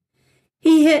back.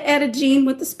 He hit Etta Jean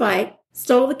with the spike,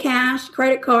 stole the cash,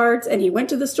 credit cards, and he went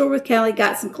to the store with Kelly,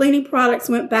 got some cleaning products,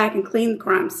 went back and cleaned the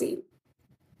crime scene.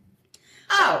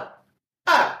 Oh.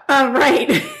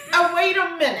 Right. Oh, wait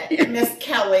a minute, Miss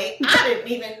Kelly.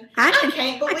 I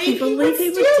can't believe he would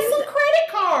steal some credit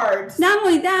cards. Not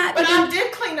only that, but I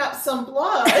did clean up some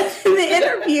blood. In the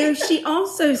interview, she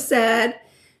also said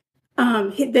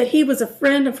that he was a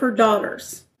friend of her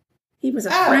daughter's. He was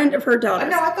a friend of her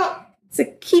daughter's. No, I thought so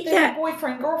keep they that were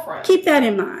boyfriend, girlfriend. Keep that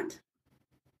in mind.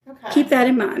 Okay. Keep that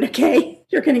in mind, okay?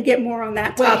 You're going to get more on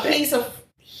that topic.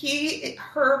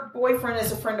 Her boyfriend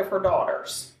is a friend of her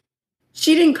daughter's.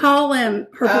 She didn't call him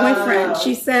her boyfriend.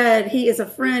 She said he is a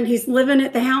friend. He's living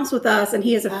at the house with us, and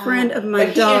he is a friend of my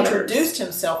daughter's. He introduced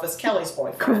himself as Kelly's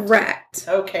boyfriend. Correct.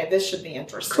 Okay, this should be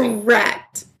interesting.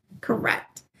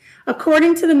 Correct.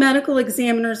 According to the medical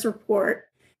examiner's report,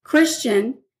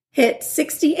 Christian hit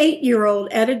 68-year-old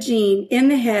Etta Jean in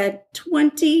the head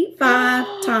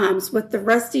 25 times with the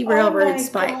rusty railroad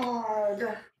spike.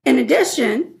 God. In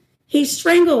addition, he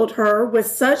strangled her with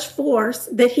such force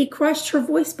that he crushed her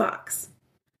voice box.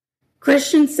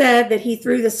 Christian said that he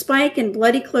threw the spike and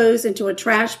bloody clothes into a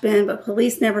trash bin, but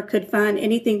police never could find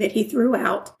anything that he threw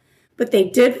out. But they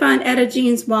did find Etta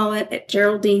Jean's wallet at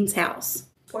Geraldine's house.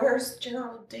 Where's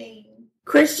Geraldine?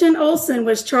 Christian Olsen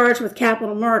was charged with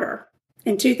capital murder.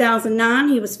 In 2009,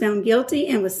 he was found guilty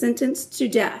and was sentenced to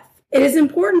death. It is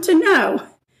important to know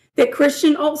that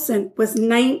Christian Olsen was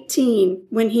 19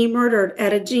 when he murdered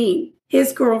Etta Jean.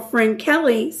 His girlfriend,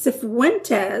 Kelly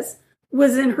Cifuentes,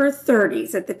 was in her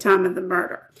 30s at the time of the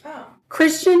murder. Oh.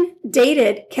 Christian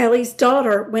dated Kelly's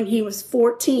daughter when he was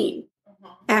 14.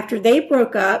 After they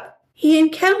broke up, he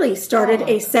and Kelly started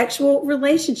a sexual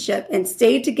relationship and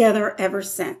stayed together ever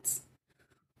since.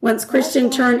 Once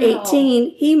Christian turned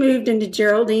 18, he moved into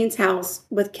Geraldine's house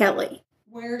with Kelly.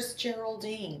 Where's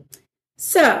Geraldine?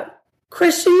 So,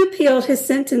 Christian appealed his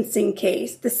sentencing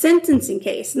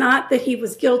case, not that he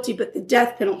was guilty, but the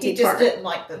death penalty He just part. didn't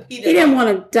like the... He didn't want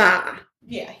to die.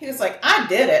 Yeah, he was like, I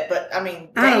did it, but I mean,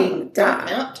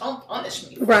 don't punish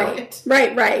me for it.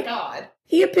 Right. God.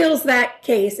 He appeals that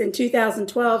case in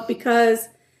 2012 because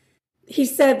he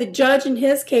said the judge in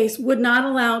his case would not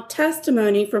allow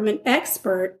testimony from an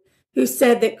expert who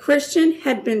said that Christian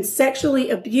had been sexually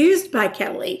abused by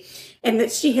Kelly and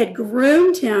that she had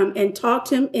groomed him and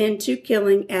talked him into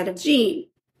killing Etta Jean.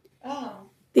 Oh.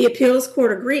 The appeals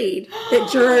court agreed that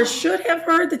jurors should have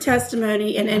heard the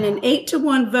testimony and in an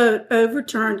 8-1 vote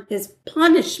overturned his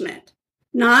punishment.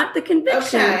 Not the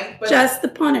conviction, just the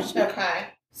punishment. Okay.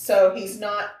 So he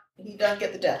doesn't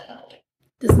get the death penalty.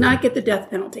 Does not get the death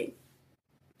penalty.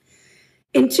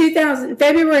 In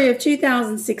February of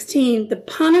 2016, the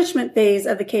punishment phase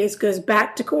of the case goes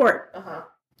back to court. Uh-huh.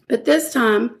 But this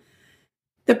time,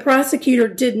 the prosecutor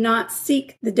did not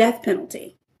seek the death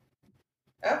penalty.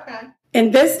 Okay.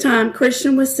 And this time,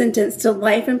 Christian was sentenced to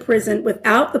life in prison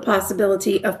without the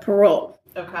possibility of parole.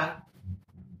 Okay.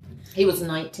 He was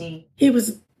 19. He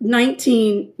was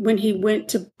 19 when he went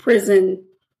to prison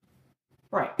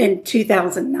in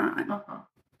 2009. Uh-huh.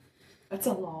 That's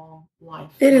a long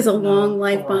life. It is a long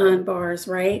life behind bars,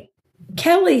 right?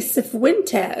 Kelly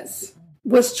Cifuentes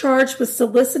was charged with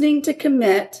soliciting to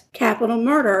commit capital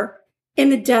murder in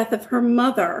the death of her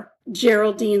mother,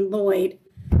 Geraldine Lloyd,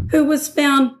 who was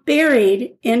found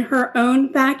buried in her own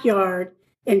backyard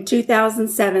in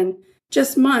 2007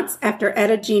 just months after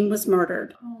Etta Jean was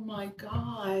murdered. Oh, my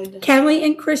God. Kelly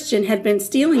and Christian had been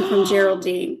stealing from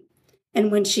Geraldine,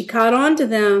 and when she caught on to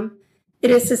them,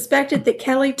 it is suspected that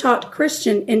Kelly talked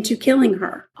Christian into killing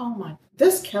her. Oh, my.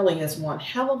 This Kelly is one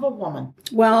hell of a woman.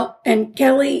 Well, and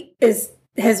Kelly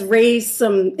has raised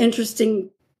some interesting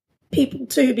people,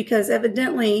 too, because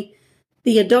evidently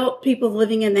the adult people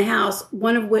living in the house,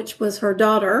 one of which was her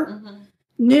daughter,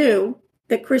 knew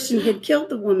that Christian had killed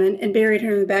the woman and buried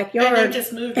her in the backyard. And they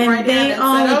just moved and right in they and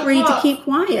all said, agreed to look. keep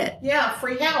quiet. Yeah,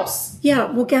 free house. Yeah,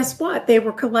 well, guess what? They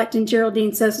were collecting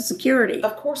Geraldine's Social Security.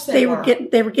 Of course they were.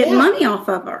 They were getting money off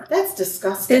of her. That's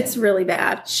disgusting. It's really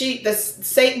bad.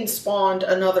 Satan spawned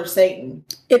another Satan.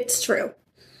 It's true.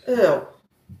 Ew.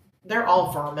 They're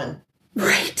all vermin.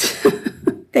 Right.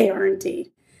 They are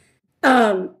indeed.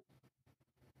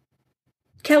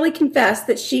 Kelly confessed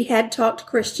that she had talked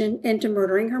Christian into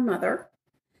murdering her mother.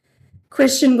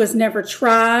 Christian was never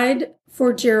tried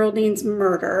for Geraldine's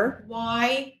murder.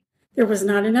 Why? There was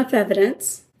not enough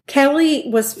evidence. Kelly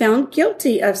was found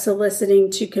guilty of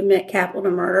soliciting to commit capital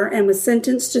murder and was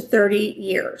sentenced to 30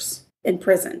 years in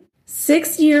prison.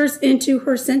 6 years into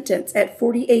her sentence, at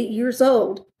 48 years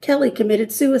old, Kelly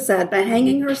committed suicide by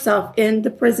hanging herself in the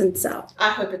prison cell.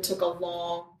 I hope it took a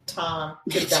long time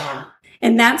to die.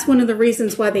 And that's one of the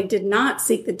reasons why they did not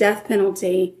seek the death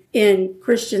penalty in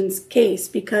Christian's case,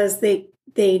 because they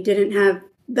didn't have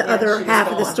the other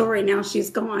half of the story. Now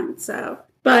she's gone. So,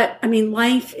 but I mean,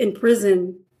 life in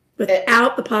prison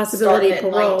without the possibility of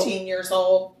parole. 19 years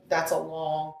old, that's a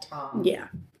long time. Yeah.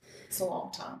 It's a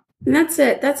long time. And that's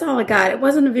it. That's all I got. It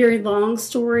wasn't a very long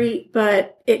story,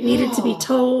 but it needed to be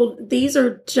told. These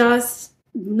are just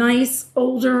nice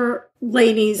older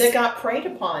ladies That got preyed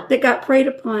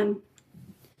upon.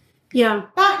 Yeah.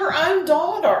 By her own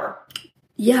daughter.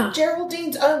 Yeah.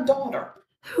 Geraldine's own daughter.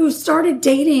 Who started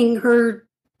dating her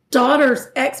daughter's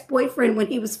ex-boyfriend when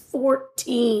he was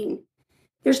 14.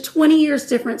 There's 20 years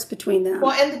difference between them.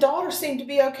 Well, and the daughter seemed to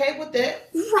be okay with it.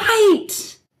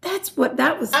 Right. That's what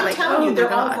that was I'm like. telling you,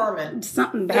 they're all God. vermin.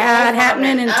 Something bad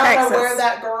happening in Texas. I don't know where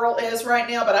that girl is right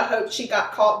now, but I hope she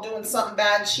got caught doing something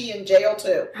bad. She in jail,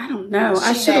 too. I don't know.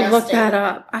 I should have looked that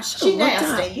up. She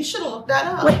nasty. You should have looked that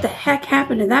up. What the heck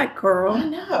happened to that girl? I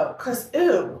know, because,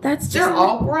 ew. They're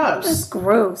all gross. That's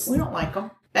gross. We don't like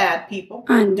them. Bad people.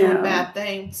 I know. Doing bad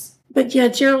things. But yeah,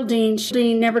 Geraldine,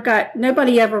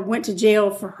 nobody ever went to jail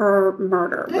for her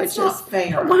murder. That's not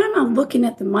fair. Why am I looking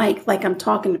at the mic like I'm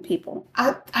talking to people?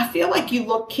 I feel like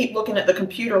you keep looking at the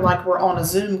computer like we're on a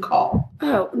Zoom call.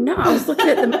 Oh, no, I was looking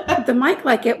at the mic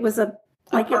like it was a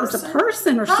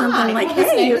person or something. Like, his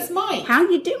hey, name is Mike. How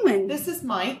you doing? This is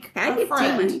Mike. How you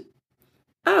doing?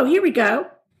 Oh, here we go.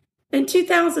 In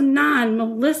 2009,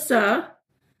 Melissa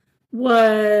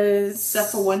was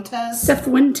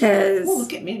Cifuentes. Oh,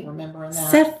 look at me remembering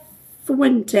that.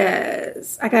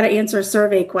 Cifuentes. I got to answer a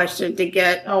survey question to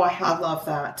get. Oh, I love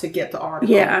that, to get the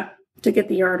article. Yeah, to get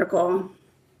the article.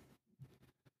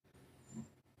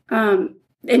 And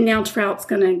now Trout's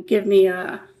going to give me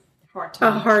a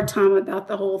hard time about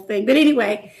the whole thing. But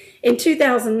anyway, in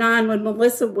 2009, when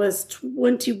Melissa was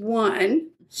 21,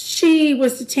 she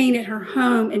was detained at her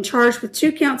home and charged with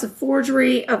 2 counts of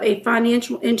forgery of a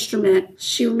financial instrument.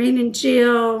 She remained in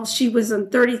jail. She was on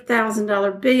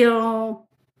 $30,000 bail.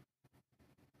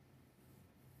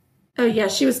 Oh, yeah,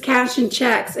 she was cashing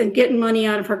checks and getting money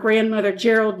out of her grandmother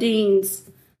Geraldine's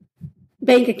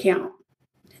bank account.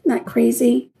 Isn't that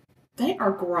crazy? They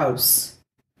are gross.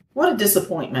 What a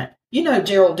disappointment. You know,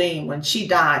 Geraldine, when she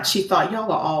died, she thought,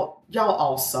 y'all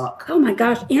all suck. Oh my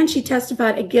gosh. And she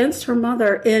testified against her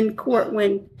mother in court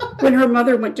when her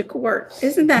mother went to court.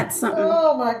 Isn't that something?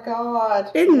 Oh my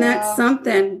God. Isn't that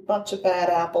something? Bunch of bad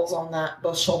apples on that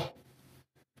bushel.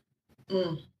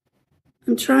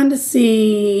 I'm trying to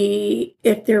see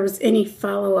if there was any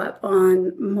follow-up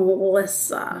on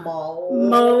Melissa.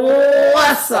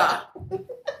 Melissa.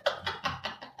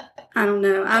 I don't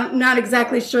know. I'm not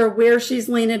exactly sure where she's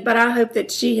leaning, but I hope that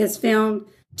she has found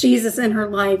Jesus in her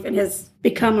life and has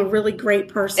become a really great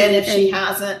person. And if she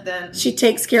hasn't, then she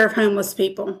takes care of homeless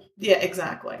people. Yeah,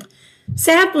 exactly.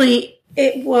 Sadly,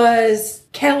 it was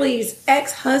Kelly's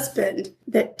ex-husband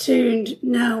that tuned.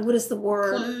 No, what is the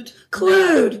word?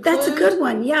 Clued. No, That's a good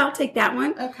one. Yeah, I'll take that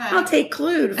one. Okay. I'll take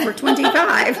clued for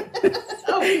 $25.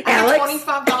 Oh, Alex?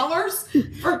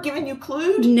 $25 for giving you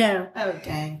clued? No. Oh,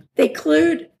 dang. They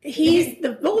clued.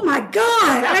 Oh my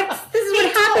God. This is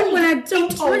what happened when I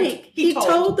don't drink. He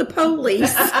told the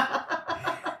police.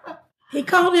 He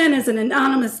called in as an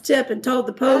anonymous tip and told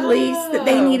the police that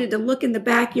they needed to look in the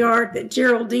backyard, that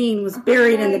Geraldine was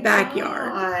buried in the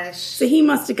backyard. Gosh. So he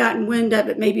must have gotten wind of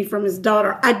it maybe from his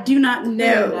daughter. I do not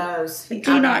know. Who knows? I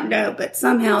do not know, but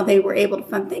somehow they were able to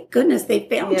find. Thank goodness they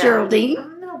found Geraldine. I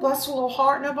don't know, bless her little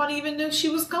heart. Nobody even knew she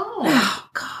was gone. Oh,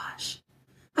 gosh.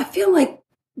 I feel like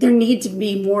there need to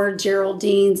be more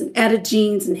Geraldines and Etta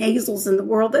Jeans and Hazels in the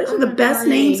world. Those are the best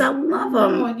names. I love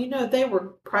them. Oh, and they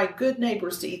were probably good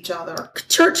neighbors to each other.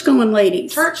 Church-going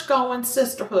ladies. Church-going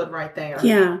sisterhood right there.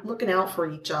 Yeah. Looking out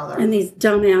for each other. And these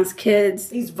dumbass kids.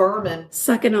 These vermin.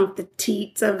 Sucking off the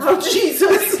teats of... Oh,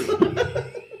 Jesus.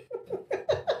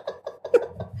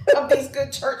 Of these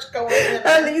good church-going women.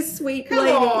 Oh, these sweet Come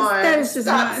ladies. on. That is just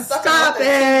Stop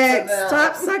it.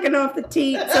 Stop sucking off the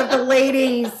teats of the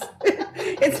ladies.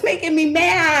 It's making me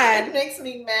mad. It makes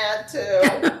me mad, too.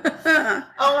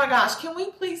 Oh, my gosh. Can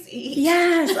we please eat?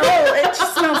 Yes. Oh, it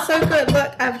just smells so good.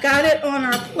 Look, I've got it on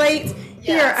our plates. Yes.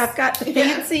 Here, I've got the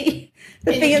fancy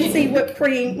whipped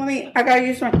cream. I gotta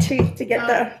use my teeth to get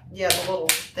the little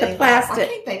thing. the plastic.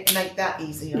 Why can't they make that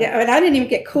easier? Yeah, and I didn't even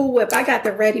get Cool Whip. I got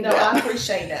the Ready Whip. No, I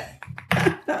appreciate it.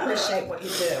 I appreciate what you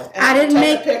do. And I didn't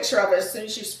take a picture of it as soon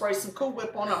as you spray some Cool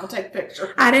Whip on it. I'm gonna take a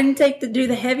picture. I didn't do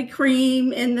the heavy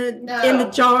cream in the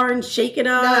jar and shake it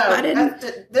up. No, I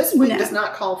didn't. This week does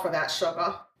not call for that,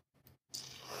 sugar.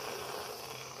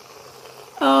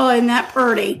 Oh, isn't that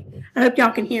pretty? I hope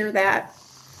y'all can hear that.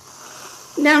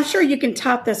 Now, I'm sure you can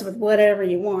top this with whatever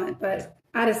you want, but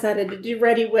I decided to do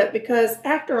Ready Whip because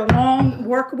after a long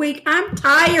work week, I'm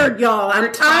tired, y'all.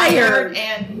 I'm tired.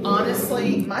 And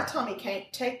honestly, my tummy can't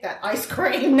take that ice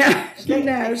cream.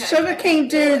 No, sugar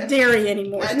can't do dairy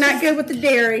anymore. She's not good with the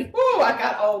dairy. Ooh, I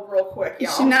got old real quick,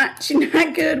 y'all. She's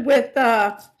not good with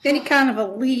any kind of a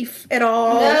leaf at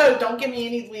all. No, don't give me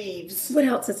any leaves. What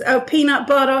else is? Oh, peanut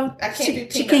butter. I can't do peanut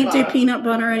butter. She can't do peanut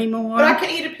butter anymore. But I can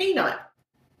eat a peanut.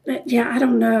 Yeah, I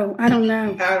don't know. I don't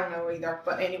know either.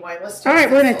 But anyway, let's. All right,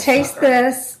 we're gonna taste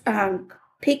this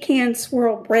pecan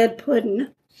swirl bread pudding.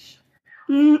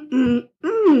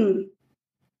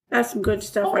 That's some good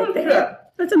stuff right there.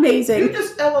 That's amazing. You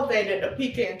just elevated a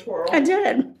pecan twirl. I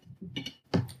did.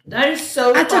 That is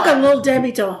so I took a Little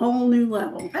Debbie to a whole new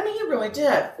level. I mean, you really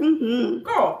did. Mm-hmm.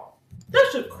 Girl,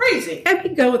 this is crazy. I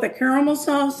could go with a caramel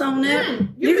sauce on it.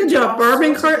 You could do a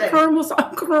bourbon caramel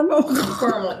sauce. Caramel.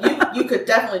 You could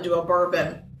definitely do a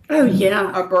bourbon. Oh,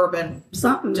 yeah. A bourbon.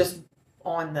 Something. Just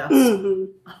on this.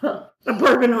 Mm-hmm. A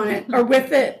bourbon on it. Or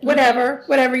with it.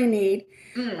 Whatever you need.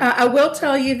 I will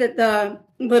tell you that the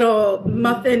little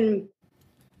muffin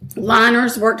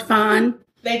liners worked fine.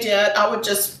 They did. I would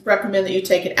just recommend that you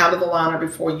take it out of the liner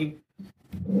before you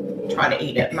try to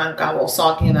eat it. Mine got a little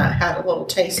soggy and I had a little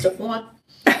taste of one.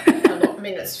 I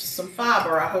mean, it's some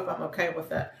fiber. I hope I'm okay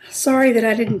with it. Sorry that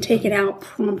I didn't take it out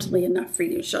promptly enough for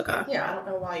you, sugar. Yeah, I don't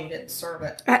know why you didn't serve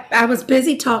it. I was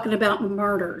busy talking about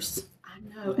murders. I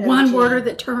know. One murder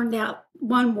that turned out,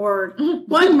 one word,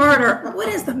 one murder. What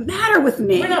is the matter with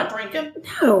me? We're not drinking.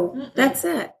 No, that's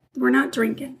it. We're not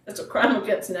drinking. It's a crime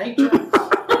against nature.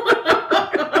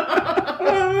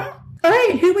 All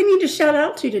right, who we need to shout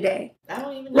out to today? I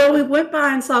don't even know. Well, we went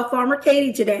by and saw Farmer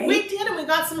Katie today. We did, and we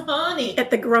got some honey.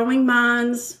 At the Growing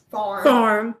Minds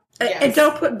Farm. Yes. And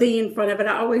don't put the in front of it.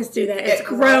 I always do that. It's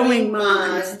Growing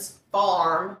Minds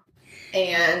Farm.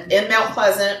 And in Mount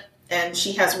Pleasant. And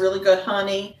she has really good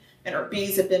honey. And her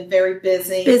bees have been very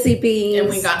busy. Busy bees.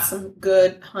 And we got some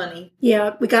good honey.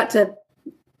 Yeah, we got to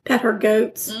pet her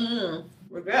goats.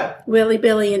 We go. Willie,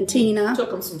 Billy, and Tina. Took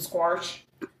them some squash.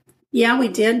 Yeah, we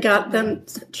did. Got them,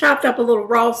 chopped up a little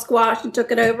raw squash and took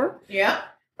it over. Yeah.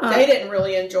 They didn't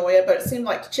really enjoy it, but it seemed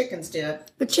like the chickens did.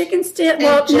 The chickens did. And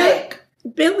well, Jake.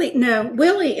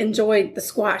 Willie enjoyed the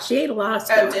squash. He ate a lot of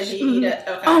squash. Oh, did he eat it?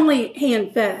 Okay. Only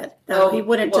hand-fed, though. He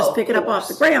wouldn't just pick it up off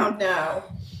the ground. No.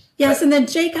 Yes, and then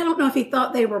Jake, I don't know if he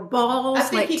thought they were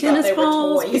balls, like tennis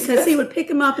balls, because he would pick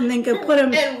them up and then go put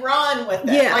them... and run with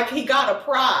it. Yeah. Like he got a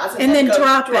prize. And then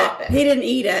drop it. He didn't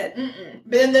eat it.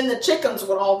 And then the chickens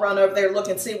would all run over there, look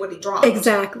and see what he dropped.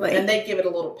 Exactly. And they'd give it a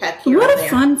little peck here What and a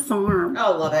there. fun farm. I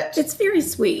love it. It's very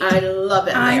sweet. I love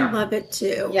it I there. love it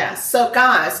too. Yes. So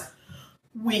guys,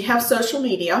 we have social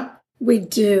media. We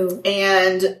do.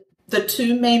 And the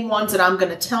two main ones that I'm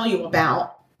going to tell you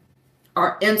about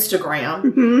are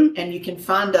Instagram. And you can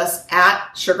find us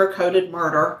at Sugar Coated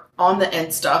Murder on the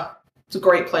Insta. It's a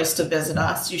great place to visit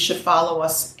us. You should follow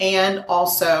us. And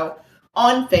also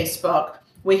on Facebook,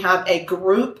 we have a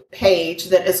group page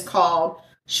that is called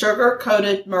Sugar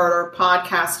Coated Murder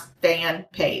Podcast Fan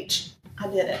Page. I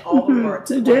did it, all the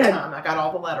words at one time. I got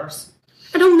all the letters.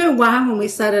 I don't know why when we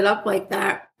set it up like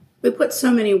that, we put so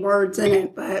many words in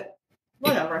it, but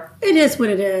whatever. It is what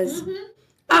it is. Mm-hmm.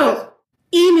 Oh,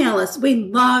 email us. We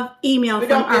love email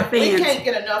from our fans. We can't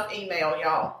get enough email,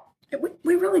 y'all.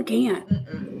 We really can't.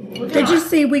 Did you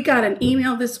see we got an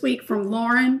email this week from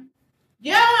Lauren?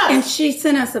 Yes. And she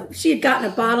sent us she had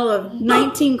gotten a bottle of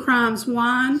 19 Crimes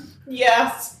wine.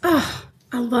 Yes. Oh,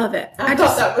 I love it. I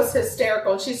thought that was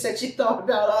hysterical. She said she thought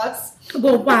about us.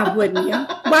 Well, why wouldn't you?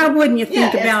 Why wouldn't you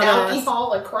think about us?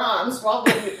 Alcohol and crimes. Why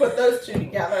wouldn't you put those two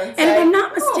together? And if I'm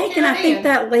not mistaken, I think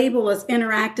that label is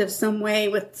interactive some way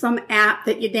with some app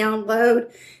that you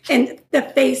download, and the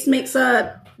face makes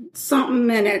a something,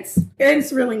 and it's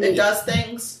really neat. It does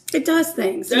things. It does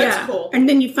things. That's cool. And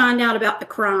then you find out about the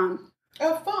crime.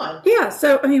 Oh, fun. Yeah.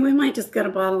 So we might just get a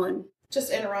bottle and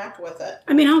just interact with it.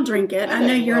 I'll drink it. I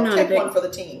know you're not a big... Take one for the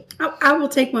team. I will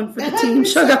take one for the team.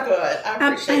 So good. I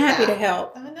appreciate I'm happy that. to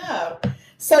help. I know.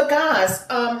 So, guys,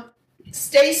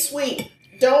 stay sweet.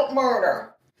 Don't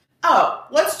murder. Oh,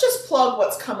 let's just plug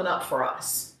what's coming up for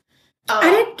us. I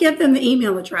didn't give them the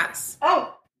email address.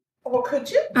 Oh, well, could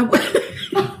you? I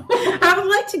would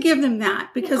like to give them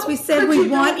that because we said we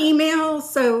want emails,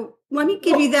 so... Let me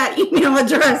give you that email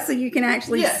address so you can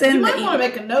actually send you the might email. Want to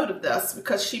make a note of this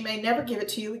because she may never give it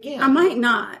to you again. I might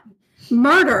not.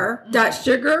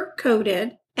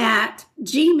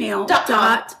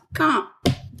 murder.sugarcoated@gmail.com.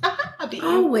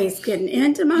 Always getting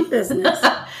into my business.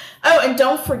 Oh, and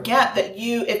don't forget that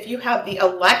if you have the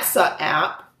Alexa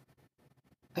app,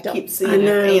 I keep seeing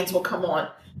if fans will come on.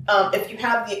 If you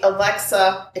have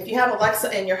Alexa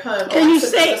in your home, can you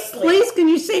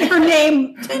say her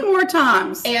name 10 more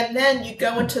times? And then you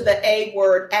go into the A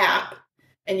Word app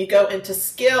and you go into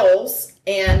skills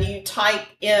and you type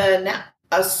in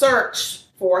a search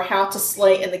for how to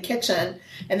slay in the kitchen,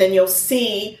 and then you'll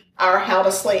see our how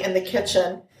to slay in the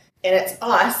kitchen, and it's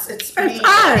us. It's me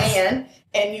and Ann.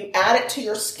 And you add it to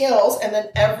your skills, and then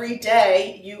every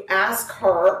day you ask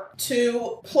her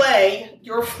to play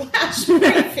your flash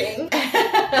briefing.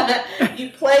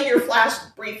 You play your flash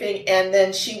briefing, and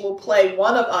then she will play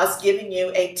one of us giving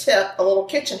you a tip, a little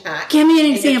kitchen hack. Give me an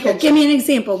example.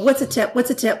 What's a tip?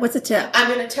 I'm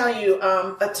going to tell you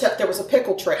a tip. There was a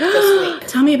pickle trick this week.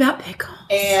 Tell me about pickles.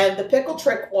 And the pickle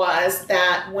trick was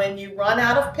that when you run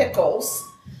out of pickles,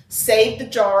 save the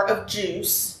jar of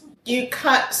juice. You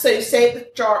save the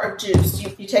jar of juice.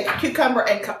 You take a cucumber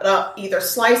and cut up either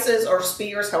slices or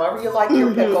spears, however you like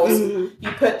your pickles. Mm-hmm.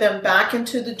 You put them back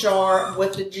into the jar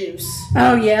with the juice.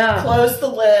 Oh, yeah. Close the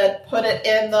lid, put it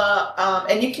in the,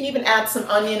 and you can even add some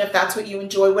onion if that's what you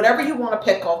enjoy, whatever you want to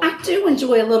pickle. I do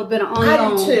enjoy a little bit of onion. I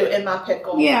do too, in my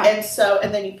pickle. Yeah. And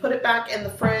then you put it back in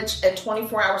the fridge, and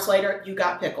 24 hours later, you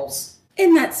got pickles.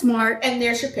 Isn't that smart? And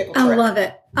there's your pickle trick. I love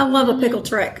it. I love a pickle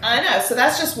trick. I know. So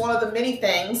that's just one of the many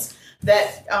things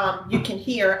that you can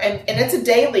hear, and it's a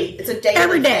daily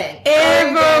every day. Thing.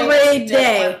 Every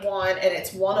day. Different one, and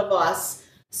it's one of us.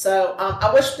 So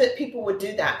I wish that people would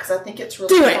do that because I think it's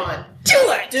really fun.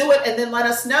 Do it, and then let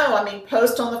us know. I mean,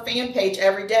 post on the fan page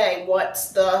every day. What's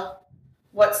the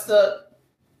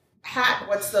hack?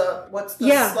 What's the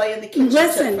slay in the kitchen?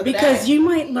 Listen, tip because you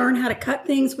might learn how to cut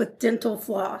things with dental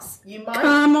floss. You might.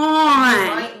 Come on. You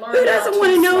might learn Who doesn't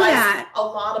want to know that? A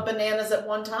lot of bananas at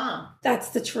one time. That's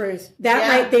the truth. That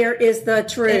right there is the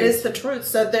truth. It is the truth.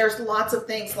 So there's lots of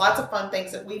things, lots of fun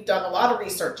things that we've done a lot of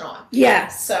research on.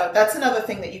 Yes. So that's another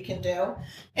thing that you can do.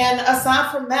 And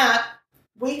aside from that,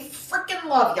 we freaking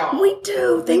love y'all. We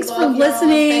do. Thanks for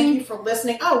listening. Thank you for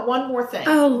listening. Oh, one more thing.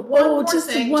 One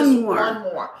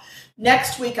more.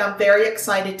 Next week, I'm very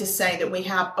excited to say that we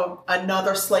have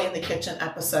another Slay in the Kitchen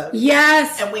episode.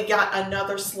 Yes. And we got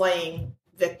another slaying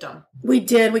victim. We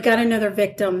did. We got another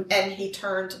victim. And he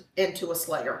turned into a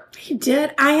slayer. He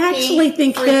did. I actually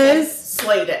think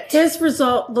slayed it. His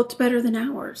result looked better than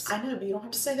ours. I know, but you don't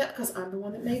have to say that because I'm the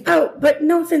one that made it. Oh, but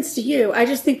no offense to you. I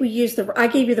just think I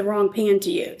gave you the wrong pan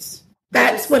to use.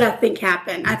 That's what I think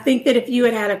happened. I think that if you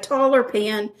had a taller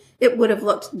pan, it would have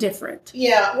looked different.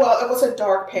 Yeah, well, it was a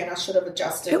dark pan. I should have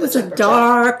adjusted It was a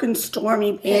dark and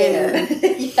stormy pan.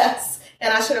 Yes,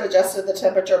 and I should have adjusted the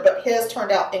temperature, but his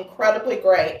turned out incredibly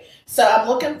great. So I'm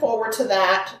looking forward to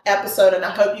that episode, and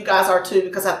I hope you guys are too,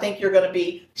 because I think you're going to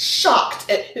be shocked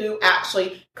at who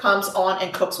actually comes on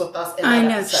and cooks with us in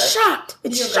that episode. Shocked.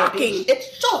 It's shocking.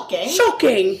 It's shocking.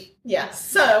 Shocking. Yes.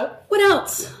 So what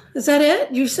else? Is that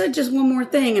it? You said just one more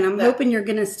thing, and I'm hoping you're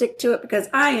going to stick to it because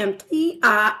I am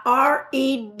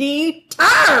TIRED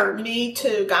tired. Me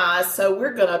too, guys. So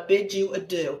we're going to bid you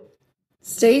adieu.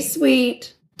 Stay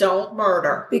sweet. Don't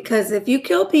murder. Because if you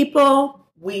kill people,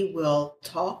 we will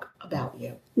talk about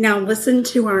you. Now listen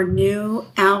to our new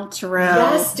outro.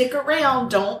 Yes, stick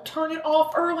around. Don't turn it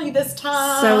off early this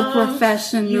time. So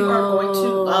professional. You are going to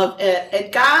love it.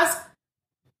 And guys,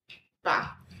 bye.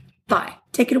 Bye.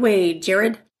 Take it away,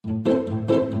 Jared.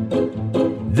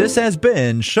 This has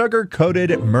been Sugar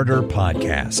Coated Murder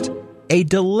Podcast, a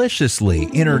deliciously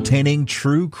entertaining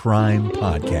true crime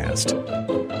podcast.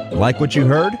 Like what you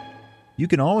heard? You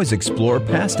can always explore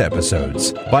past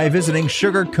episodes by visiting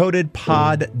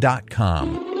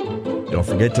sugarcoatedpod.com. Don't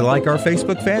forget to like our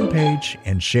Facebook fan page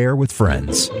and share with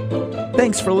friends.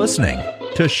 Thanks for listening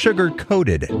to Sugar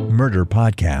Coated Murder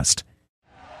Podcast.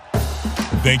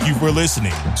 Thank you for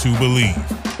listening to Believe.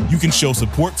 You can show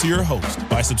support to your host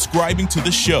by subscribing to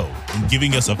the show and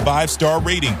giving us a 5-star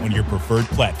rating on your preferred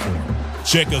platform.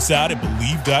 Check us out at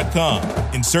Believe.com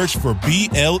and search for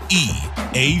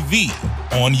BLEAV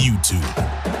on YouTube.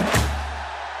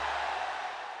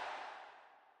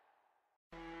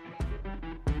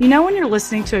 You know when you're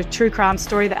listening to a true crime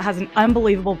story that has an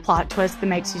unbelievable plot twist that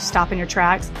makes you stop in your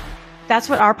tracks? That's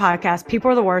what our podcast, People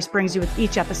Are the Worst, brings you with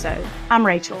each episode. I'm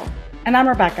Rachel. And I'm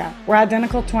Rebecca. We're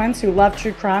identical twins who love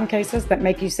true crime cases that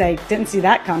make you say, didn't see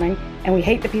that coming, and we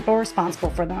hate the people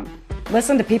responsible for them.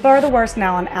 Listen to People Are the Worst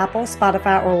now on Apple,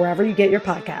 Spotify, or wherever you get your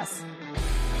podcasts.